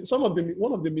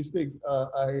the mistakes,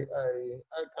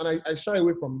 I shy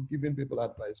away from giving people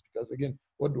advice because again,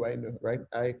 what do I know, right?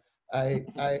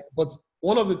 But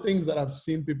one of the things that I've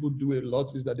seen people do a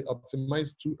lot is that they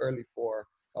optimize too early for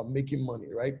making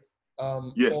money, right?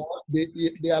 Yes. Or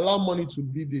they allow money to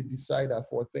be the decider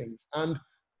for things. And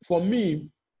for me,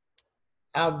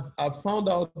 I've found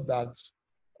out that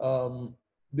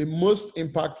the most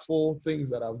impactful things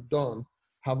that I've done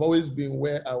have always been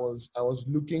where I was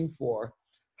looking for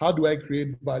how do I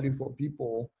create value for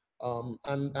people,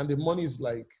 and the money is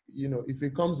like, if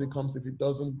it comes, it comes. If it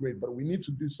doesn't, great. But we need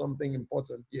to do something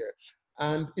important here,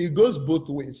 and it goes both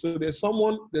ways. So there's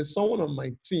someone on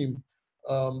my team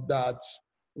that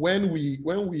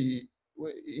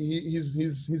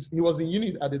he was in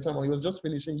uni at the time, or he was just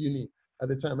finishing uni at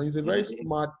the time, and he's a very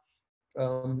smart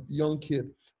young kid,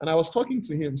 and I was talking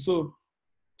to him. So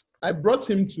I brought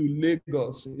him to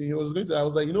Lagos. He was going to. I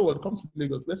was like, you know what? Come to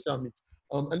Lagos. Let's shall meet.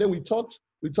 And then we talked.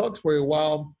 We talked for a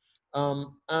while. And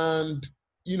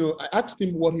I asked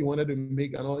him what he wanted to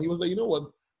make, and all. He was like, you know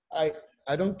what?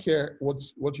 I don't care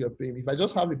what you're paying. If I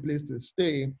just have a place to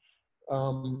stay,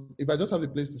 if I just have a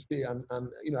place to stay, and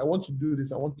I want to do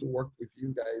this. I want to work with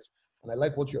you guys, and I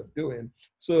like what you're doing.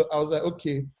 So I was like,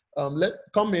 okay, let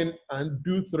come in and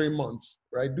do 3 months,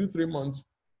 right? Do 3 months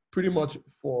pretty much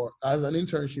as an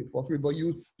internship for free, but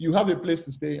you have a place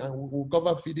to stay, and we'll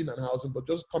cover feeding and housing, but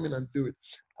just come in and do it.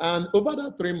 And over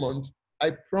that 3 months,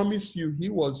 I promise you, he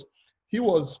was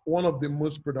one of the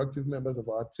most productive members of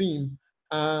our team.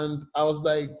 And I was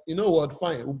like, you know what,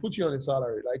 fine, we'll put you on a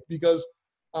salary, like, because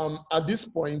at this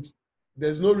point,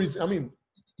 there's no reason. I mean,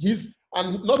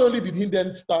 and not only did he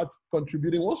then start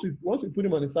contributing, once we put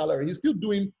him on a salary, he's still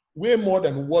doing way more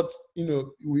than what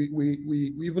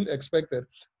we even expected.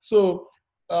 So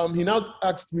he now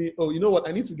asked me, oh, you know what,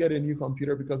 I need to get a new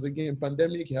computer, because again,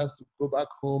 pandemic, he has to go back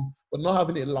home, but not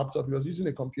having a laptop. He was using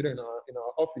a computer in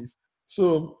our office.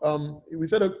 So we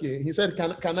said, okay. He said,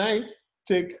 can I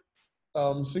take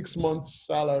 6 months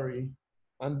salary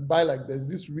and buy, like, there's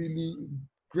this really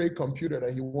great computer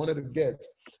that he wanted to get.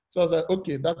 So I was like,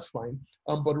 okay, that's fine.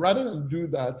 But rather than do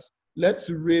that, let's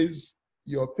raise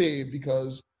your pay,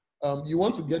 because you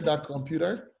want to get that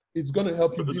computer. It's going to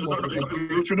help you be more.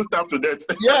 You shouldn't starve to death.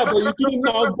 Yeah, but you shouldn't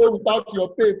now go without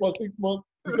your pay for 6 months,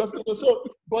 because so.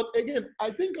 But again,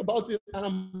 I think about it, and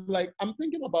I'm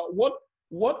thinking about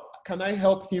what can I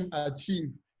help him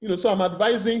achieve. So I'm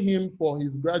advising him for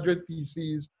his graduate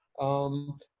thesis.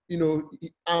 And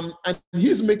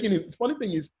he's making it. The funny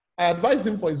thing is, I advised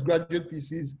him for his graduate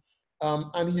thesis,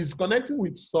 and he's connecting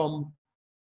with some.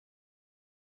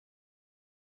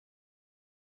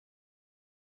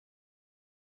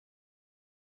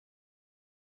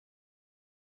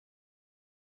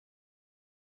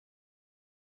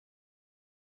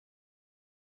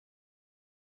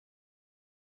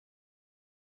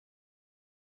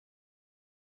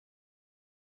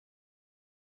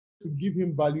 To give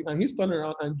him value, and he's turning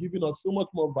around and giving us so much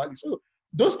more value. So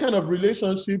those kind of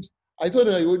relationships, I told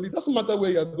him, it doesn't matter where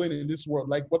you're going in this world.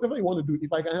 Like, whatever you want to do,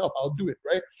 if I can help, I'll do it,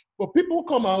 right? But people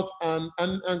come out and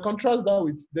contrast that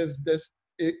with there's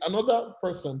another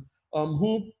person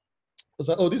who was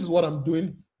like, oh, this is what I'm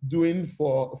doing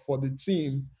for the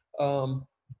team,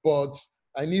 but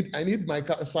I need my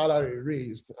salary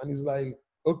raised. And he's like,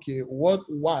 okay,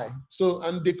 why? So,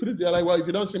 and they're like, well, if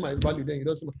you don't see my value, then you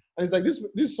don't see my, and it's like, this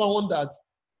is someone that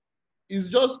is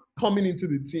just coming into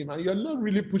the team, and you're not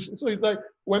really pushing. So it's like,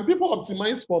 when people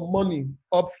optimize for money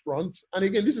up front, and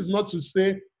again, this is not to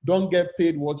say don't get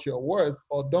paid what you're worth,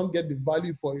 or don't get the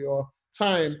value for your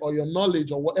time or your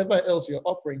knowledge or whatever else you're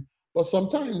offering, but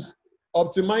sometimes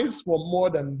optimize for more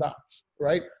than that,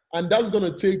 right? And that's going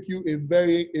to take you a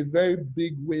very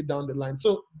big way down the line.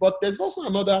 So, but there's also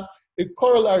a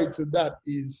corollary to that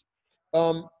is,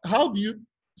 so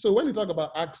when you talk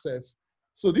about access,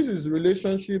 so this is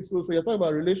relationships. So you're talking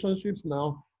about relationships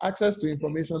now, access to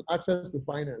information, access to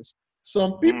finance.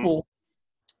 Some people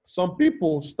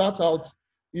start out,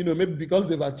 maybe because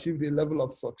they've achieved a level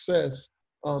of success,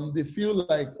 they feel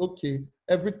like, okay,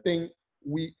 everything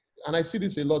and I see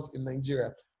this a lot in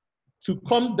Nigeria, to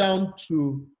come down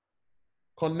to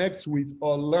connect with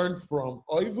or learn from,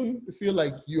 or even feel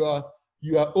like you are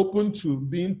open to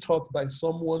being taught by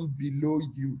someone below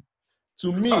you.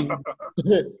 To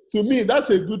me, that's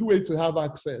a good way to have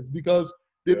access, because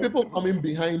the people coming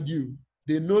behind you,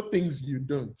 they know things you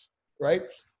don't, right?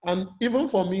 And even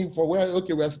for me,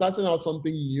 we're starting out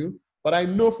something new, but I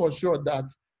know for sure that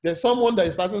there's someone that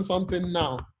is starting something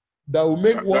now that will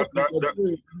make what look.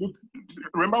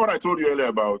 Remember what I told you earlier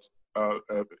about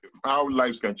how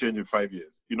lives can change in 5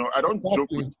 years? I don't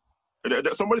joke with.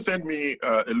 Somebody sent me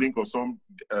a link of some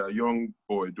young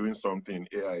boy doing something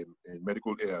in AI, in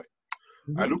medical AI.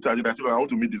 I looked at it. I said, I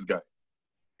want to meet this guy.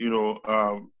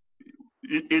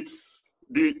 It's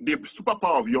the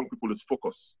superpower of young people is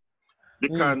focus. They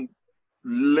can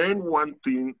learn one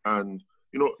thing, and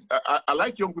I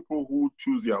like young people who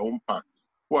choose their own paths,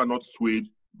 who are not swayed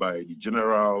by the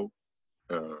general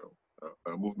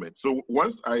movement. So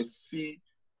once I see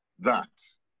that,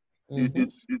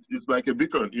 it's like a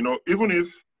beacon. Even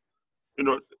if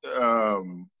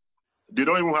they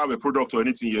don't even have a product or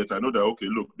anything yet, I know that, okay,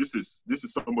 look, this is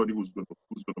somebody who's going to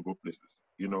go places.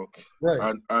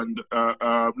 Right. And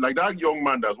like that young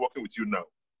man that's working with you now.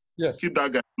 Yes. Keep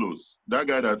that guy close. That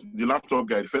guy, the laptop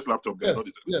guy, the first laptop guy.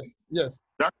 Yes.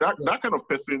 That kind of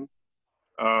person.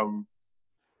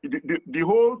 the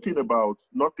whole thing about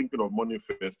not thinking of money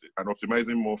first and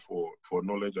optimizing more for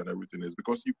knowledge and everything is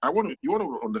because you want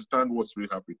to understand what's really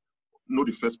happening, know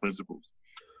the first principles.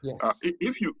 Yes.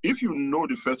 If you know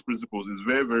the first principles, it's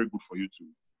very, very good for you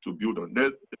to build on.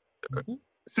 There's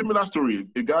similar story.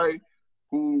 A guy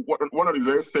who, one of the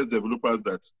very first developers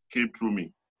that came through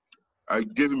me, I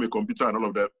gave him a computer and all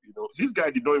of that. You know, this guy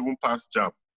did not even pass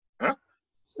JAM. Huh?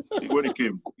 When he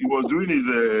came, he was doing his.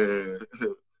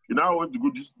 He now went to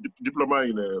do diploma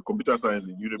in computer science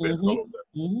in Unimed and all of that.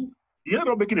 He ended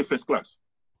up making a first class.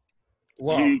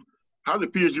 Wow. He has a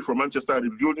PhD from Manchester and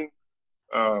he's building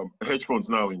hedge funds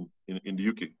now in the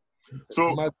UK.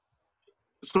 So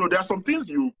there are some things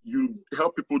you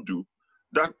help people do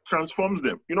that transforms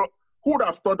them. You know, who would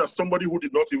have thought that somebody who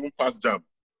did not even pass JAM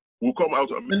will come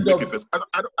out and make a first?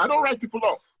 I don't write people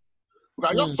off.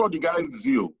 I just saw the guy's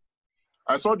zeal.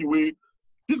 I saw the way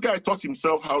this guy taught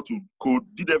himself how to code,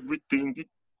 did everything,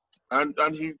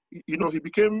 and he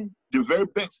became the very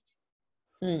best.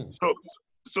 So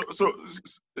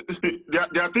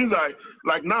there are things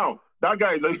like now. That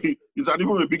guy is an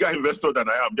even a bigger investor than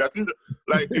I am. There are things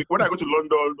like when I go to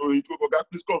London, he goes, "God,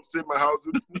 please come save my house."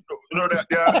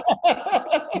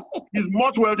 He's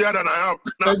much wealthier than I am.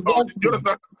 Now, Exactly. you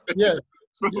understand? Yes.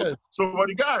 So but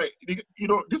the guy,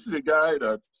 this is a guy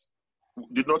that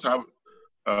did not have,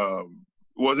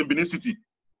 was in Benin City.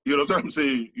 You know what I'm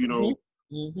saying?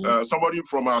 Somebody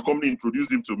from our company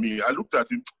introduced him to me. I looked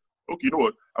at him. Okay, you know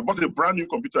what? I bought a brand new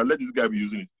computer. Let this guy be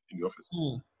using it in the office.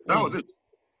 That was it.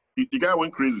 The guy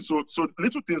went crazy. So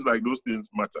little things like those things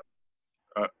matter.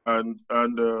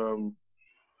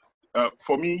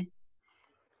 For me,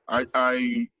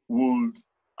 I would,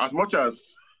 as much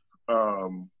as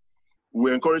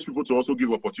we encourage people to also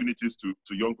give opportunities to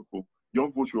young people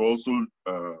should also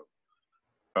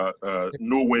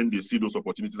know when they see those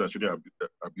opportunities and shouldn't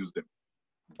abuse them.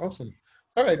 Awesome.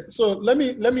 All right. So let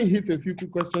me hit a few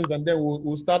quick questions and then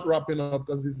we'll start wrapping up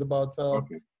because it's about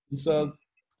it's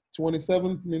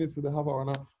 27 minutes to the half hour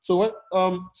now. So what?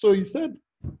 So you said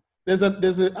there's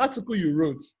an article you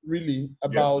wrote really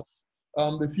about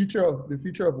the future of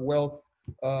wealth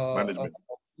management.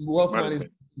 Wealth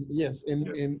management. Yes,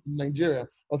 in Nigeria,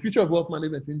 or future of wealth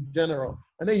management in general.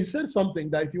 And then you said something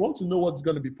that if you want to know what's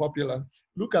going to be popular,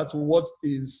 look at what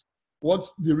the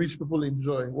rich people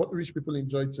enjoy, what rich people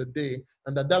enjoy today,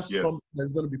 and that's something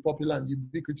that's going to be popular and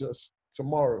ubiquitous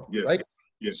tomorrow, right?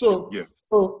 Yes. So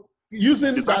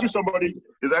using it's actually somebody,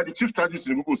 is that the chief strategist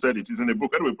in Google said it is in a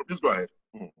book. Anyway, please go ahead.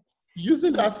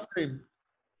 Using that frame,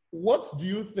 what do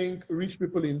you think rich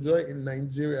people enjoy in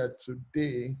Nigeria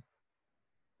today,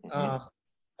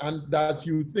 and that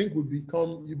you think will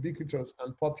become ubiquitous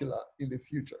and popular in the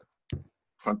future?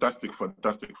 Fantastic.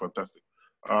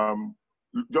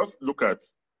 Just look at,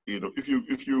 if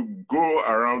you go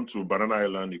around to Banana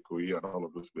Island, Ikoyi, and all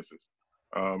of those places,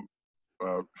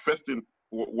 first thing,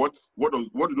 what do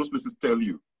those places tell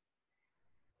you?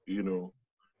 They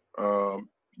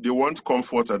want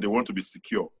comfort and they want to be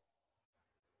secure.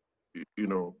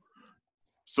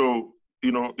 So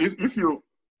if you,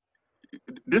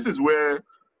 this is where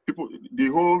people, the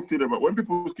whole thing about when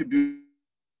people keep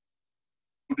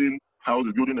building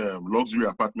houses, building luxury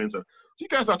apartments, so you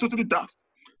guys are totally daft.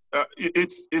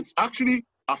 It's actually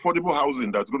affordable housing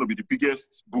that's going to be the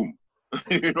biggest boom.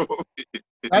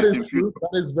 That is true.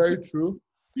 That is very true.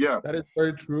 Yeah, that is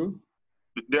very true.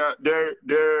 There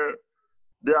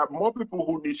are more people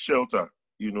who need shelter,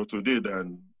 today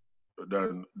than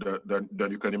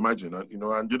you can imagine,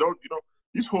 and they don't,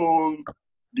 this whole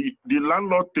the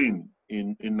landlord thing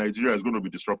in Nigeria is going to be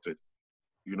disrupted.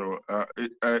 At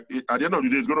the end of the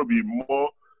day, it's going to be more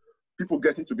people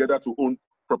getting together to own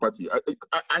property. I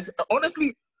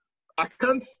honestly, I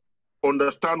can't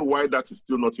understand why that is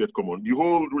still not yet common. The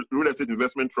whole real estate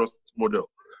investment trust model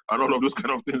and all of those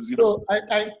kind of things. So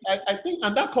I think,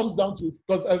 and that comes down to,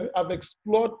 because I've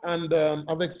explored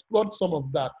some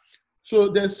of that. So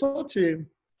there's such a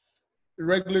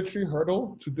regulatory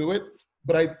hurdle to do it.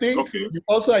 But I think you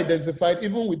also identified,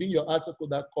 even within your article,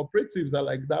 that cooperatives are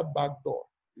like that back door,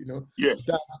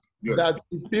 that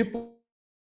people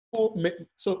make,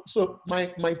 so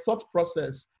my thought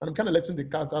process, and I'm kind of letting the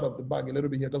cat out of the bag a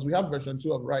little bit here, because we have version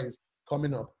 2 of Rise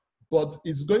coming up, but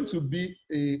it's going to be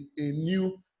a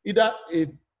new, either a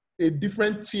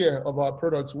different tier of our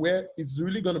products where it's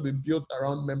really going to be built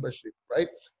around membership, right?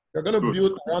 We're going to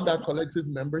build around that collective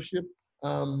membership,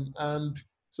 and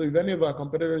so if any of our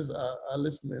competitors are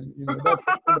listening, that's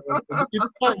it's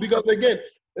fine, because again,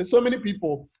 there's so many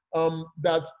people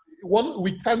that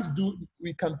we can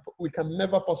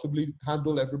never possibly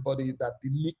handle everybody that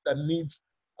needs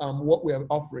what we are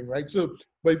offering, right? So,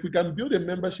 but if we can build a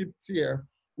membership tier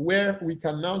where we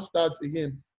can now start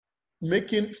again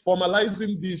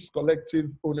formalizing these collective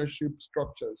ownership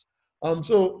structures.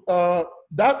 So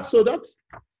that's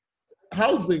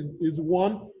housing is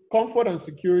one, comfort and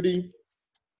security.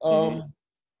 Yeah.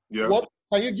 What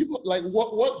can you give, like,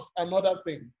 what's another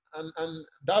thing? And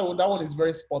that one is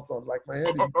very spot on. Like, my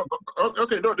head is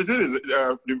okay. No, the thing is,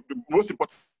 the most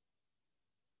important.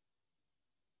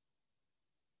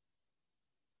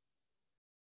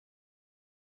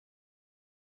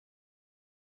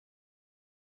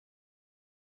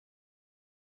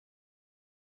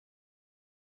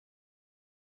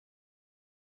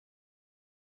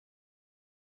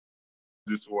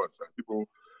 This ones people,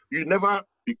 you never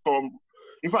become.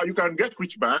 In fact, you can get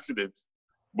rich by accident,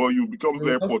 but you become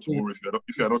very poor tomorrow if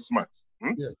you're not smart.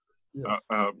 Yes. Yes.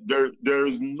 There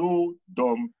is no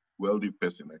dumb wealthy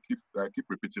person. I keep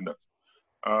repeating that.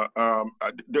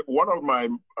 One of my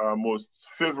most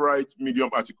favorite Medium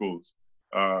articles,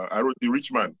 I wrote The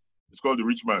Rich Man. It's called The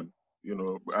Rich Man. You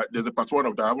know, there's a part 1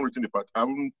 of that. I haven't written the part. I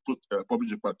haven't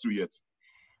published the part 2 yet.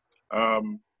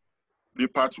 The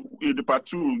part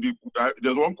 2,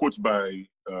 there's one quote by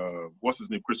what's his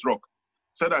name, Chris Rock,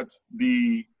 said that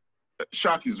the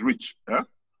shark is rich, huh?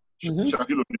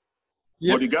 Shaquille O'Neal.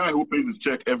 Yep. But the guy who pays his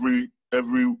check every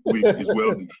week is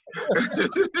wealthy.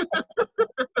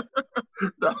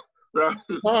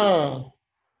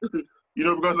 You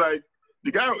know, because like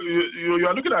the guy, you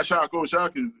are looking at Shark. Oh,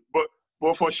 Shark is, but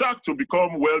for Shark to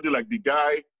become wealthy like the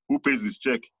guy who pays his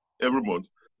check every month,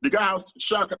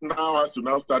 Shark now has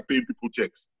to start paying people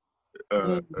checks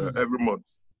every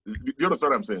month. Do you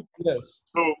understand what I'm saying? Yes.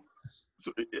 So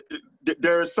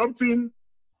there is something.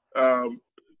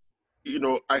 You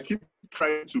know, I keep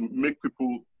trying to make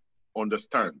people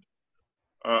understand.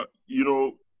 You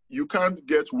know, you can't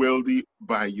get wealthy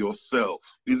by yourself.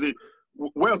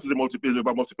 Wealth is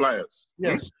about multipliers.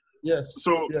 Yes. Yes.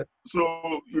 So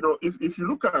you know, if you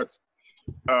look at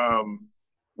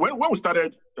when we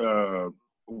started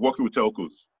working with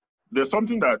telcos, there's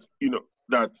something that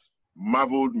that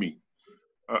marveled me.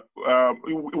 My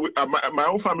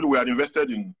own family, we had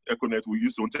invested in Econet. We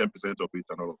used to own 10% of it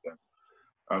and all of that.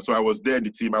 So I was there in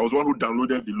the team. I was one who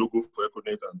downloaded the logo for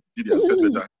Econet and did the access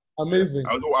letter. Amazing.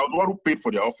 I was the one who paid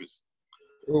for their office.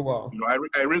 Oh, wow. You know, I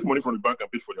raised money from the bank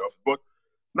and paid for the office. But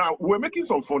now we're making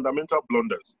some fundamental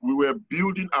blunders. We were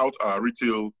building out our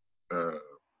retail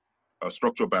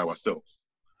structure by ourselves.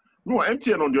 No,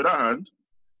 MTN, on the other hand,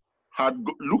 had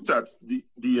looked at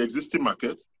the existing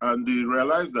market, and they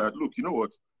realized that, look, you know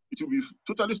what? It would be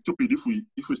totally stupid if we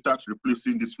start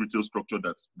replacing this retail structure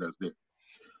that's there.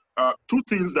 2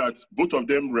 things that both of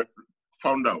them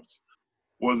found out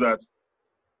was that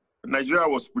Nigeria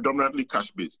was predominantly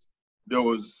cash-based. There are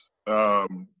a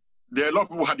lot of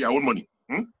people who had their own money.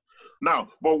 Now,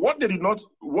 but what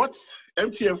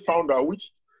MTN found out,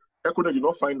 which Econet did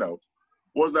not find out,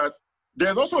 was that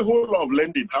there's also a whole lot of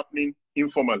lending happening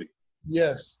informally.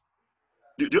 Yes.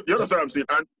 Do you understand what I'm saying?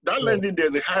 And that lending,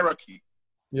 there's a hierarchy.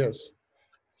 Yes.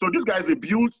 So these guys, they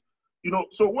built, you know,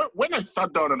 so when I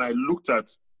sat down and I looked at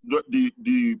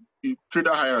the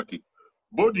trader hierarchy,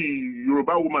 both the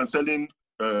Yoruba woman selling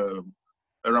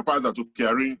wrappers at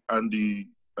Okeari and the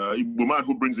Igbo man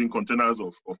who brings in containers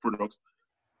of products,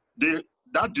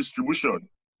 that distribution,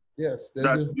 yes,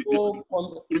 it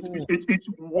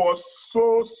was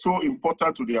so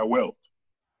important to their wealth.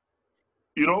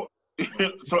 You know,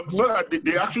 so that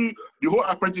they actually, the whole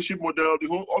apprenticeship model,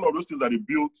 all of those things that they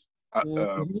built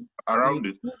around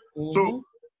it. So,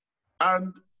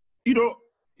 and you know,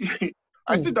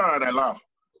 I sit down and I laugh.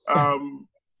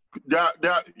 There are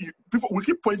people, we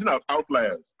keep pointing out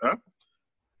outliers. Huh?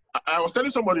 I was telling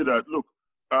somebody that, look,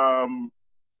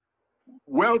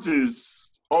 wealth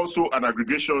is also an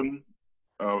aggregation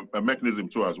a mechanism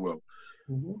too as well.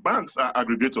 Banks are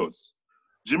aggregators.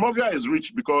 Jimovia is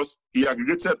rich because he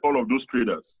aggregated all of those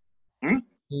traders. And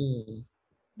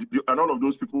all of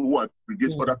those people who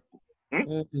aggregate other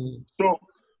people. So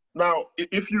now,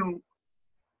 if you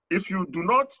do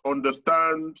not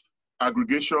understand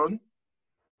aggregation,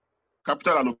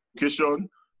 capital allocation,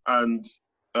 and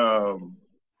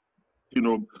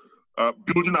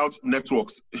building out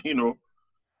networks, you know,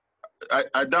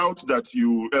 I doubt that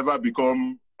you ever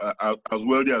become as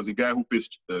wealthy as the guy who pays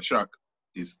Shark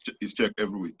his check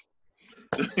every week.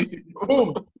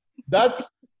 Boom. I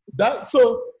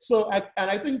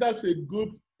think that's a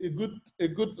good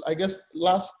I guess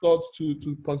last thoughts to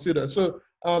consider. So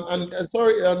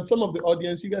sorry, some of the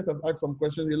audience, you guys have asked some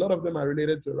questions. A lot of them are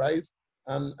related to Rise,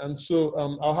 and so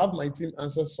I'll have my team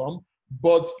answer some.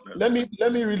 But let me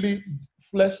really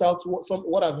flesh out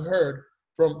what I've heard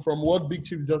from what Big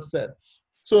Chief just said.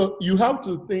 So you have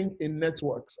to think in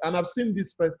networks, and I've seen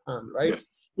this firsthand, right?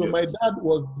 Yes. So Yes. my dad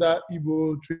was that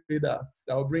Igbo trader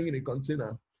that would bring in a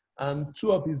container, and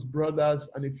two of his brothers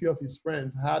and a few of his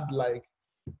friends had like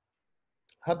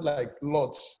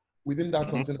lots within that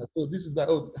container. So this is like,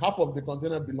 oh, half of the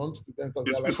container belongs to them because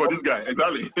they're It's like, for oh, this guy,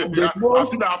 exactly. and Yeah, I've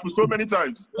seen that happen so many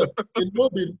times.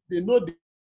 they know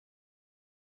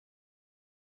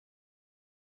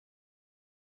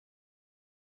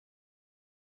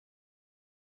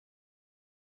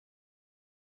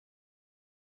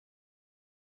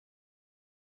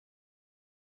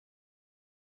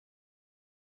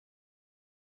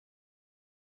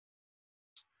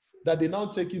that they now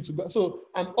take into. So,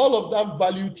 and all of that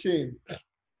value chain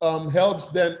helps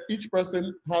them. Each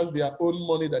person has their own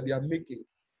money that they are making.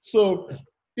 So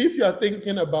if you are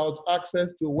thinking about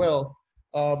access to wealth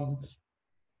and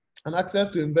access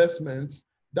to investments,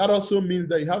 that also means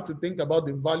that you have to think about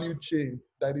the value chain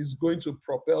that is going to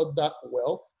propel that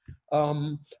wealth.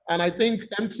 And I think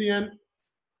MTN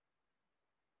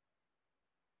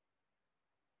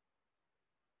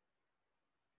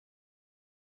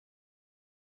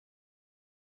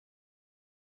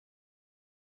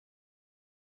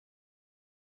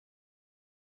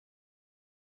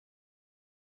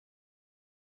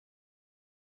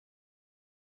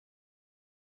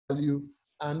value,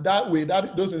 and that way,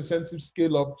 that those incentives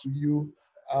scale up to you.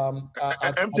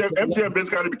 MTN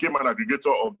basically became an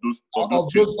aggregator of those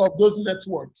networks. Of those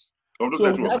So we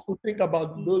have networks. to think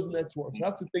about those networks. You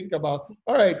have to think about,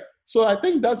 all right, so I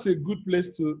think that's a good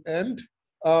place to end,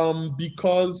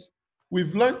 because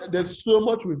we've learned, there's so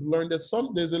much we've learned.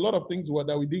 There's a lot of things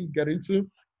that we didn't get into.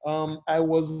 I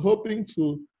was hoping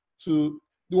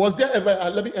was there ever,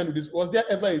 let me end with this, was there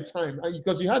ever a time,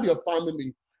 because you had your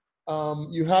family,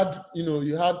 you had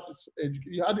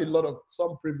a lot of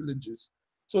some privileges.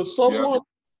 So someone,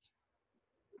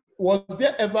 was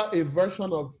there ever a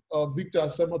version of Victor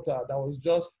Asemota that was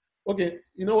just, okay,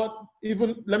 you know what,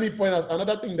 even, let me point out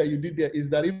another thing that you did there is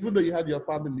that even though you had your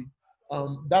family,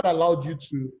 that allowed you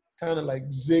to kind of like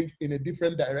zig in a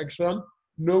different direction,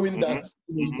 knowing that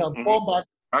you can fall back.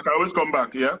 I can always come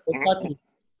back, yeah? Exactly.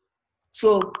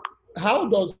 So how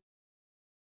does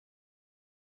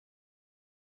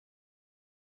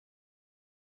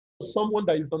someone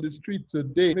that is on the street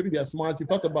today, maybe they're smart, you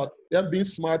talked about them being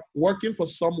smart, working for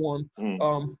someone,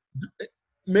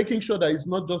 making sure that it's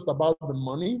not just about the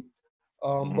money,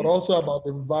 but also about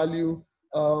the value.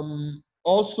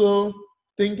 Also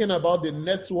thinking about the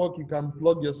network you can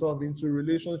plug yourself into,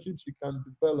 relationships you can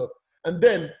develop, and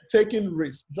then taking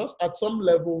risk. Just at some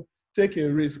level, take a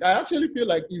risk. I actually feel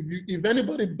like if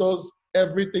anybody does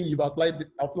everything you've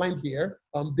outlined here,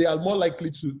 they are more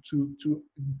likely to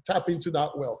tap into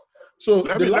that wealth. So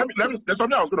there's something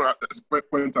I was going to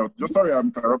point out. Just sorry, I'm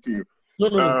interrupting you.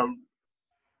 No.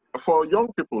 For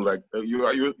young people, like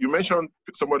you mentioned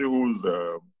somebody who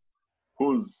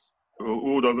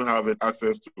doesn't have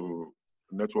access to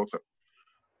networks.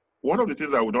 One of the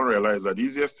things that we don't realize is that the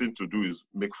easiest thing to do is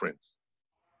make friends.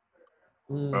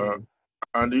 And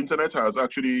the internet has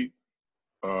actually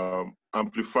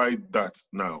amplified that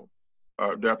now.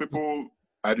 There are people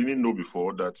I didn't know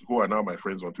before who are now my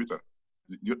friends on Twitter.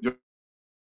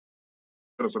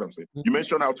 That's what I'm saying. You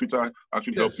mentioned how Twitter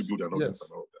actually helps you build an audience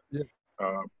and all of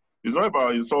that. It's not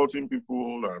about insulting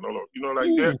people and all of,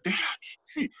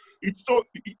 see,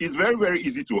 it's very, very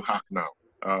easy to hack now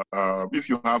if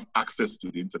you have access to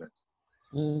the internet.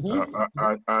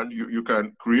 And you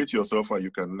can create yourself and you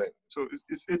can learn. So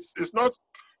it's not,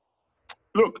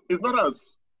 look, it's not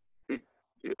as,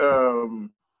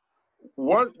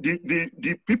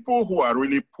 the people who are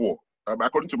really poor,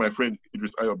 according to my friend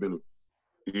Idris Ayobelu,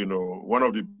 one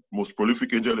of the most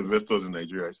prolific angel investors in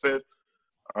Nigeria, said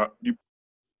the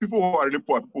people who are really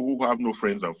poor are people who have no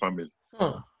friends and family.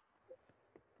 Do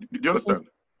you understand?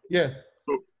 Yeah.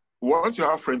 So once you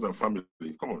have friends and family,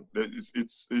 come on,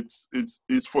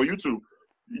 it's for you to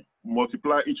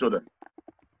multiply each other,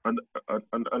 and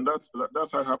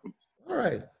that's how it happens. All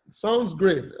right, sounds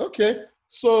great. Okay,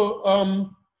 so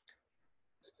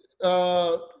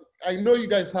I know you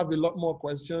guys have a lot more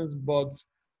questions, but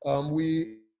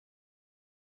we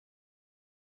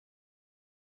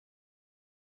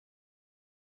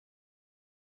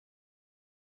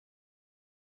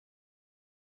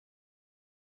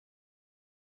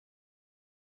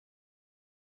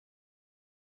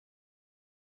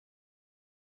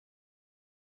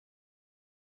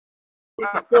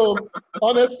so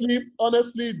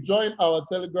honestly, join our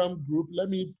Telegram group. Let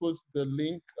me post the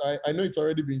link. I know it's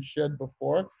already been shared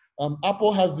before.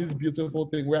 Apple has this beautiful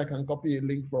thing where I can copy a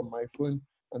link from my phone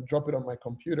and drop it on my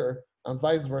computer, and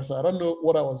vice versa. I don't know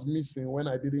what I was missing when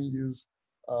I didn't use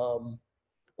Apple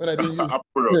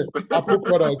products. Apple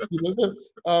products. So,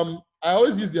 I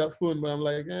always use their phone, but I'm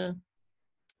like,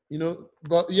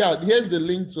 But yeah, here's the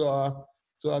link to our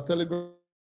Telegram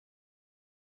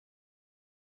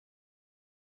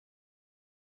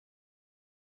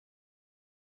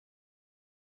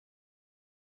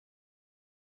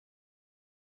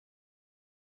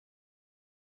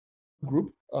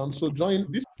group. So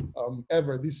join this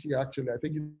ever this year. Actually, I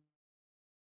think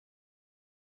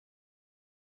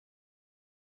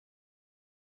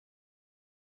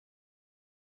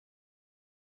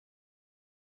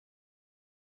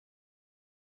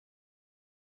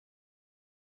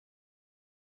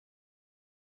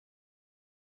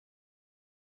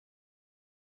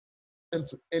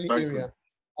into any Precisely. area.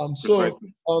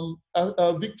 Precisely.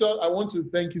 Victor, I want to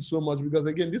thank you so much because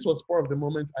again, this was part of the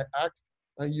moment I asked,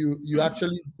 and you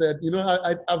actually said,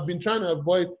 I've been trying to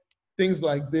avoid things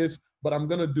like this, but I'm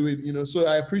gonna do it. So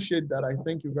I appreciate that. I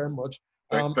thank you very much.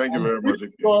 Thank you very much.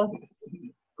 Sure,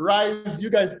 Rise, you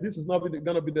guys, this is not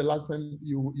gonna be the last time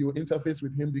you interface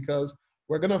with him because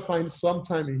we're gonna find some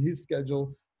time in his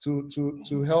schedule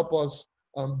to help us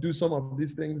do some of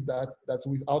these things that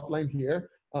we've outlined here,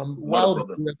 while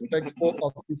respectful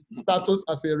of his status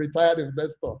as a retired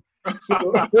investor.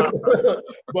 So,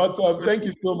 but thank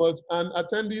you so much. And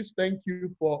attendees, thank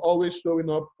you for always showing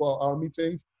up for our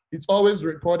meetings. It's always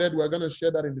recorded. We're going to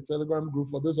share that in the Telegram group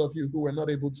for those of you who were not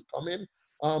able to come in.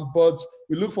 But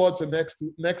we look forward to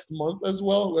next month as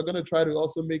well. We're going to try to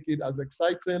also make it as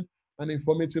exciting and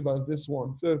informative as this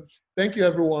one. So thank you,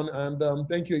 everyone. And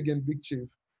thank you again, Big Chief.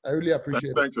 I really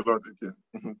appreciate it. Thanks a lot.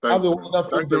 Thanks, Have a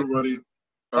wonderful Thanks, day. everybody.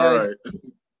 All right.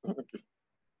 Okay.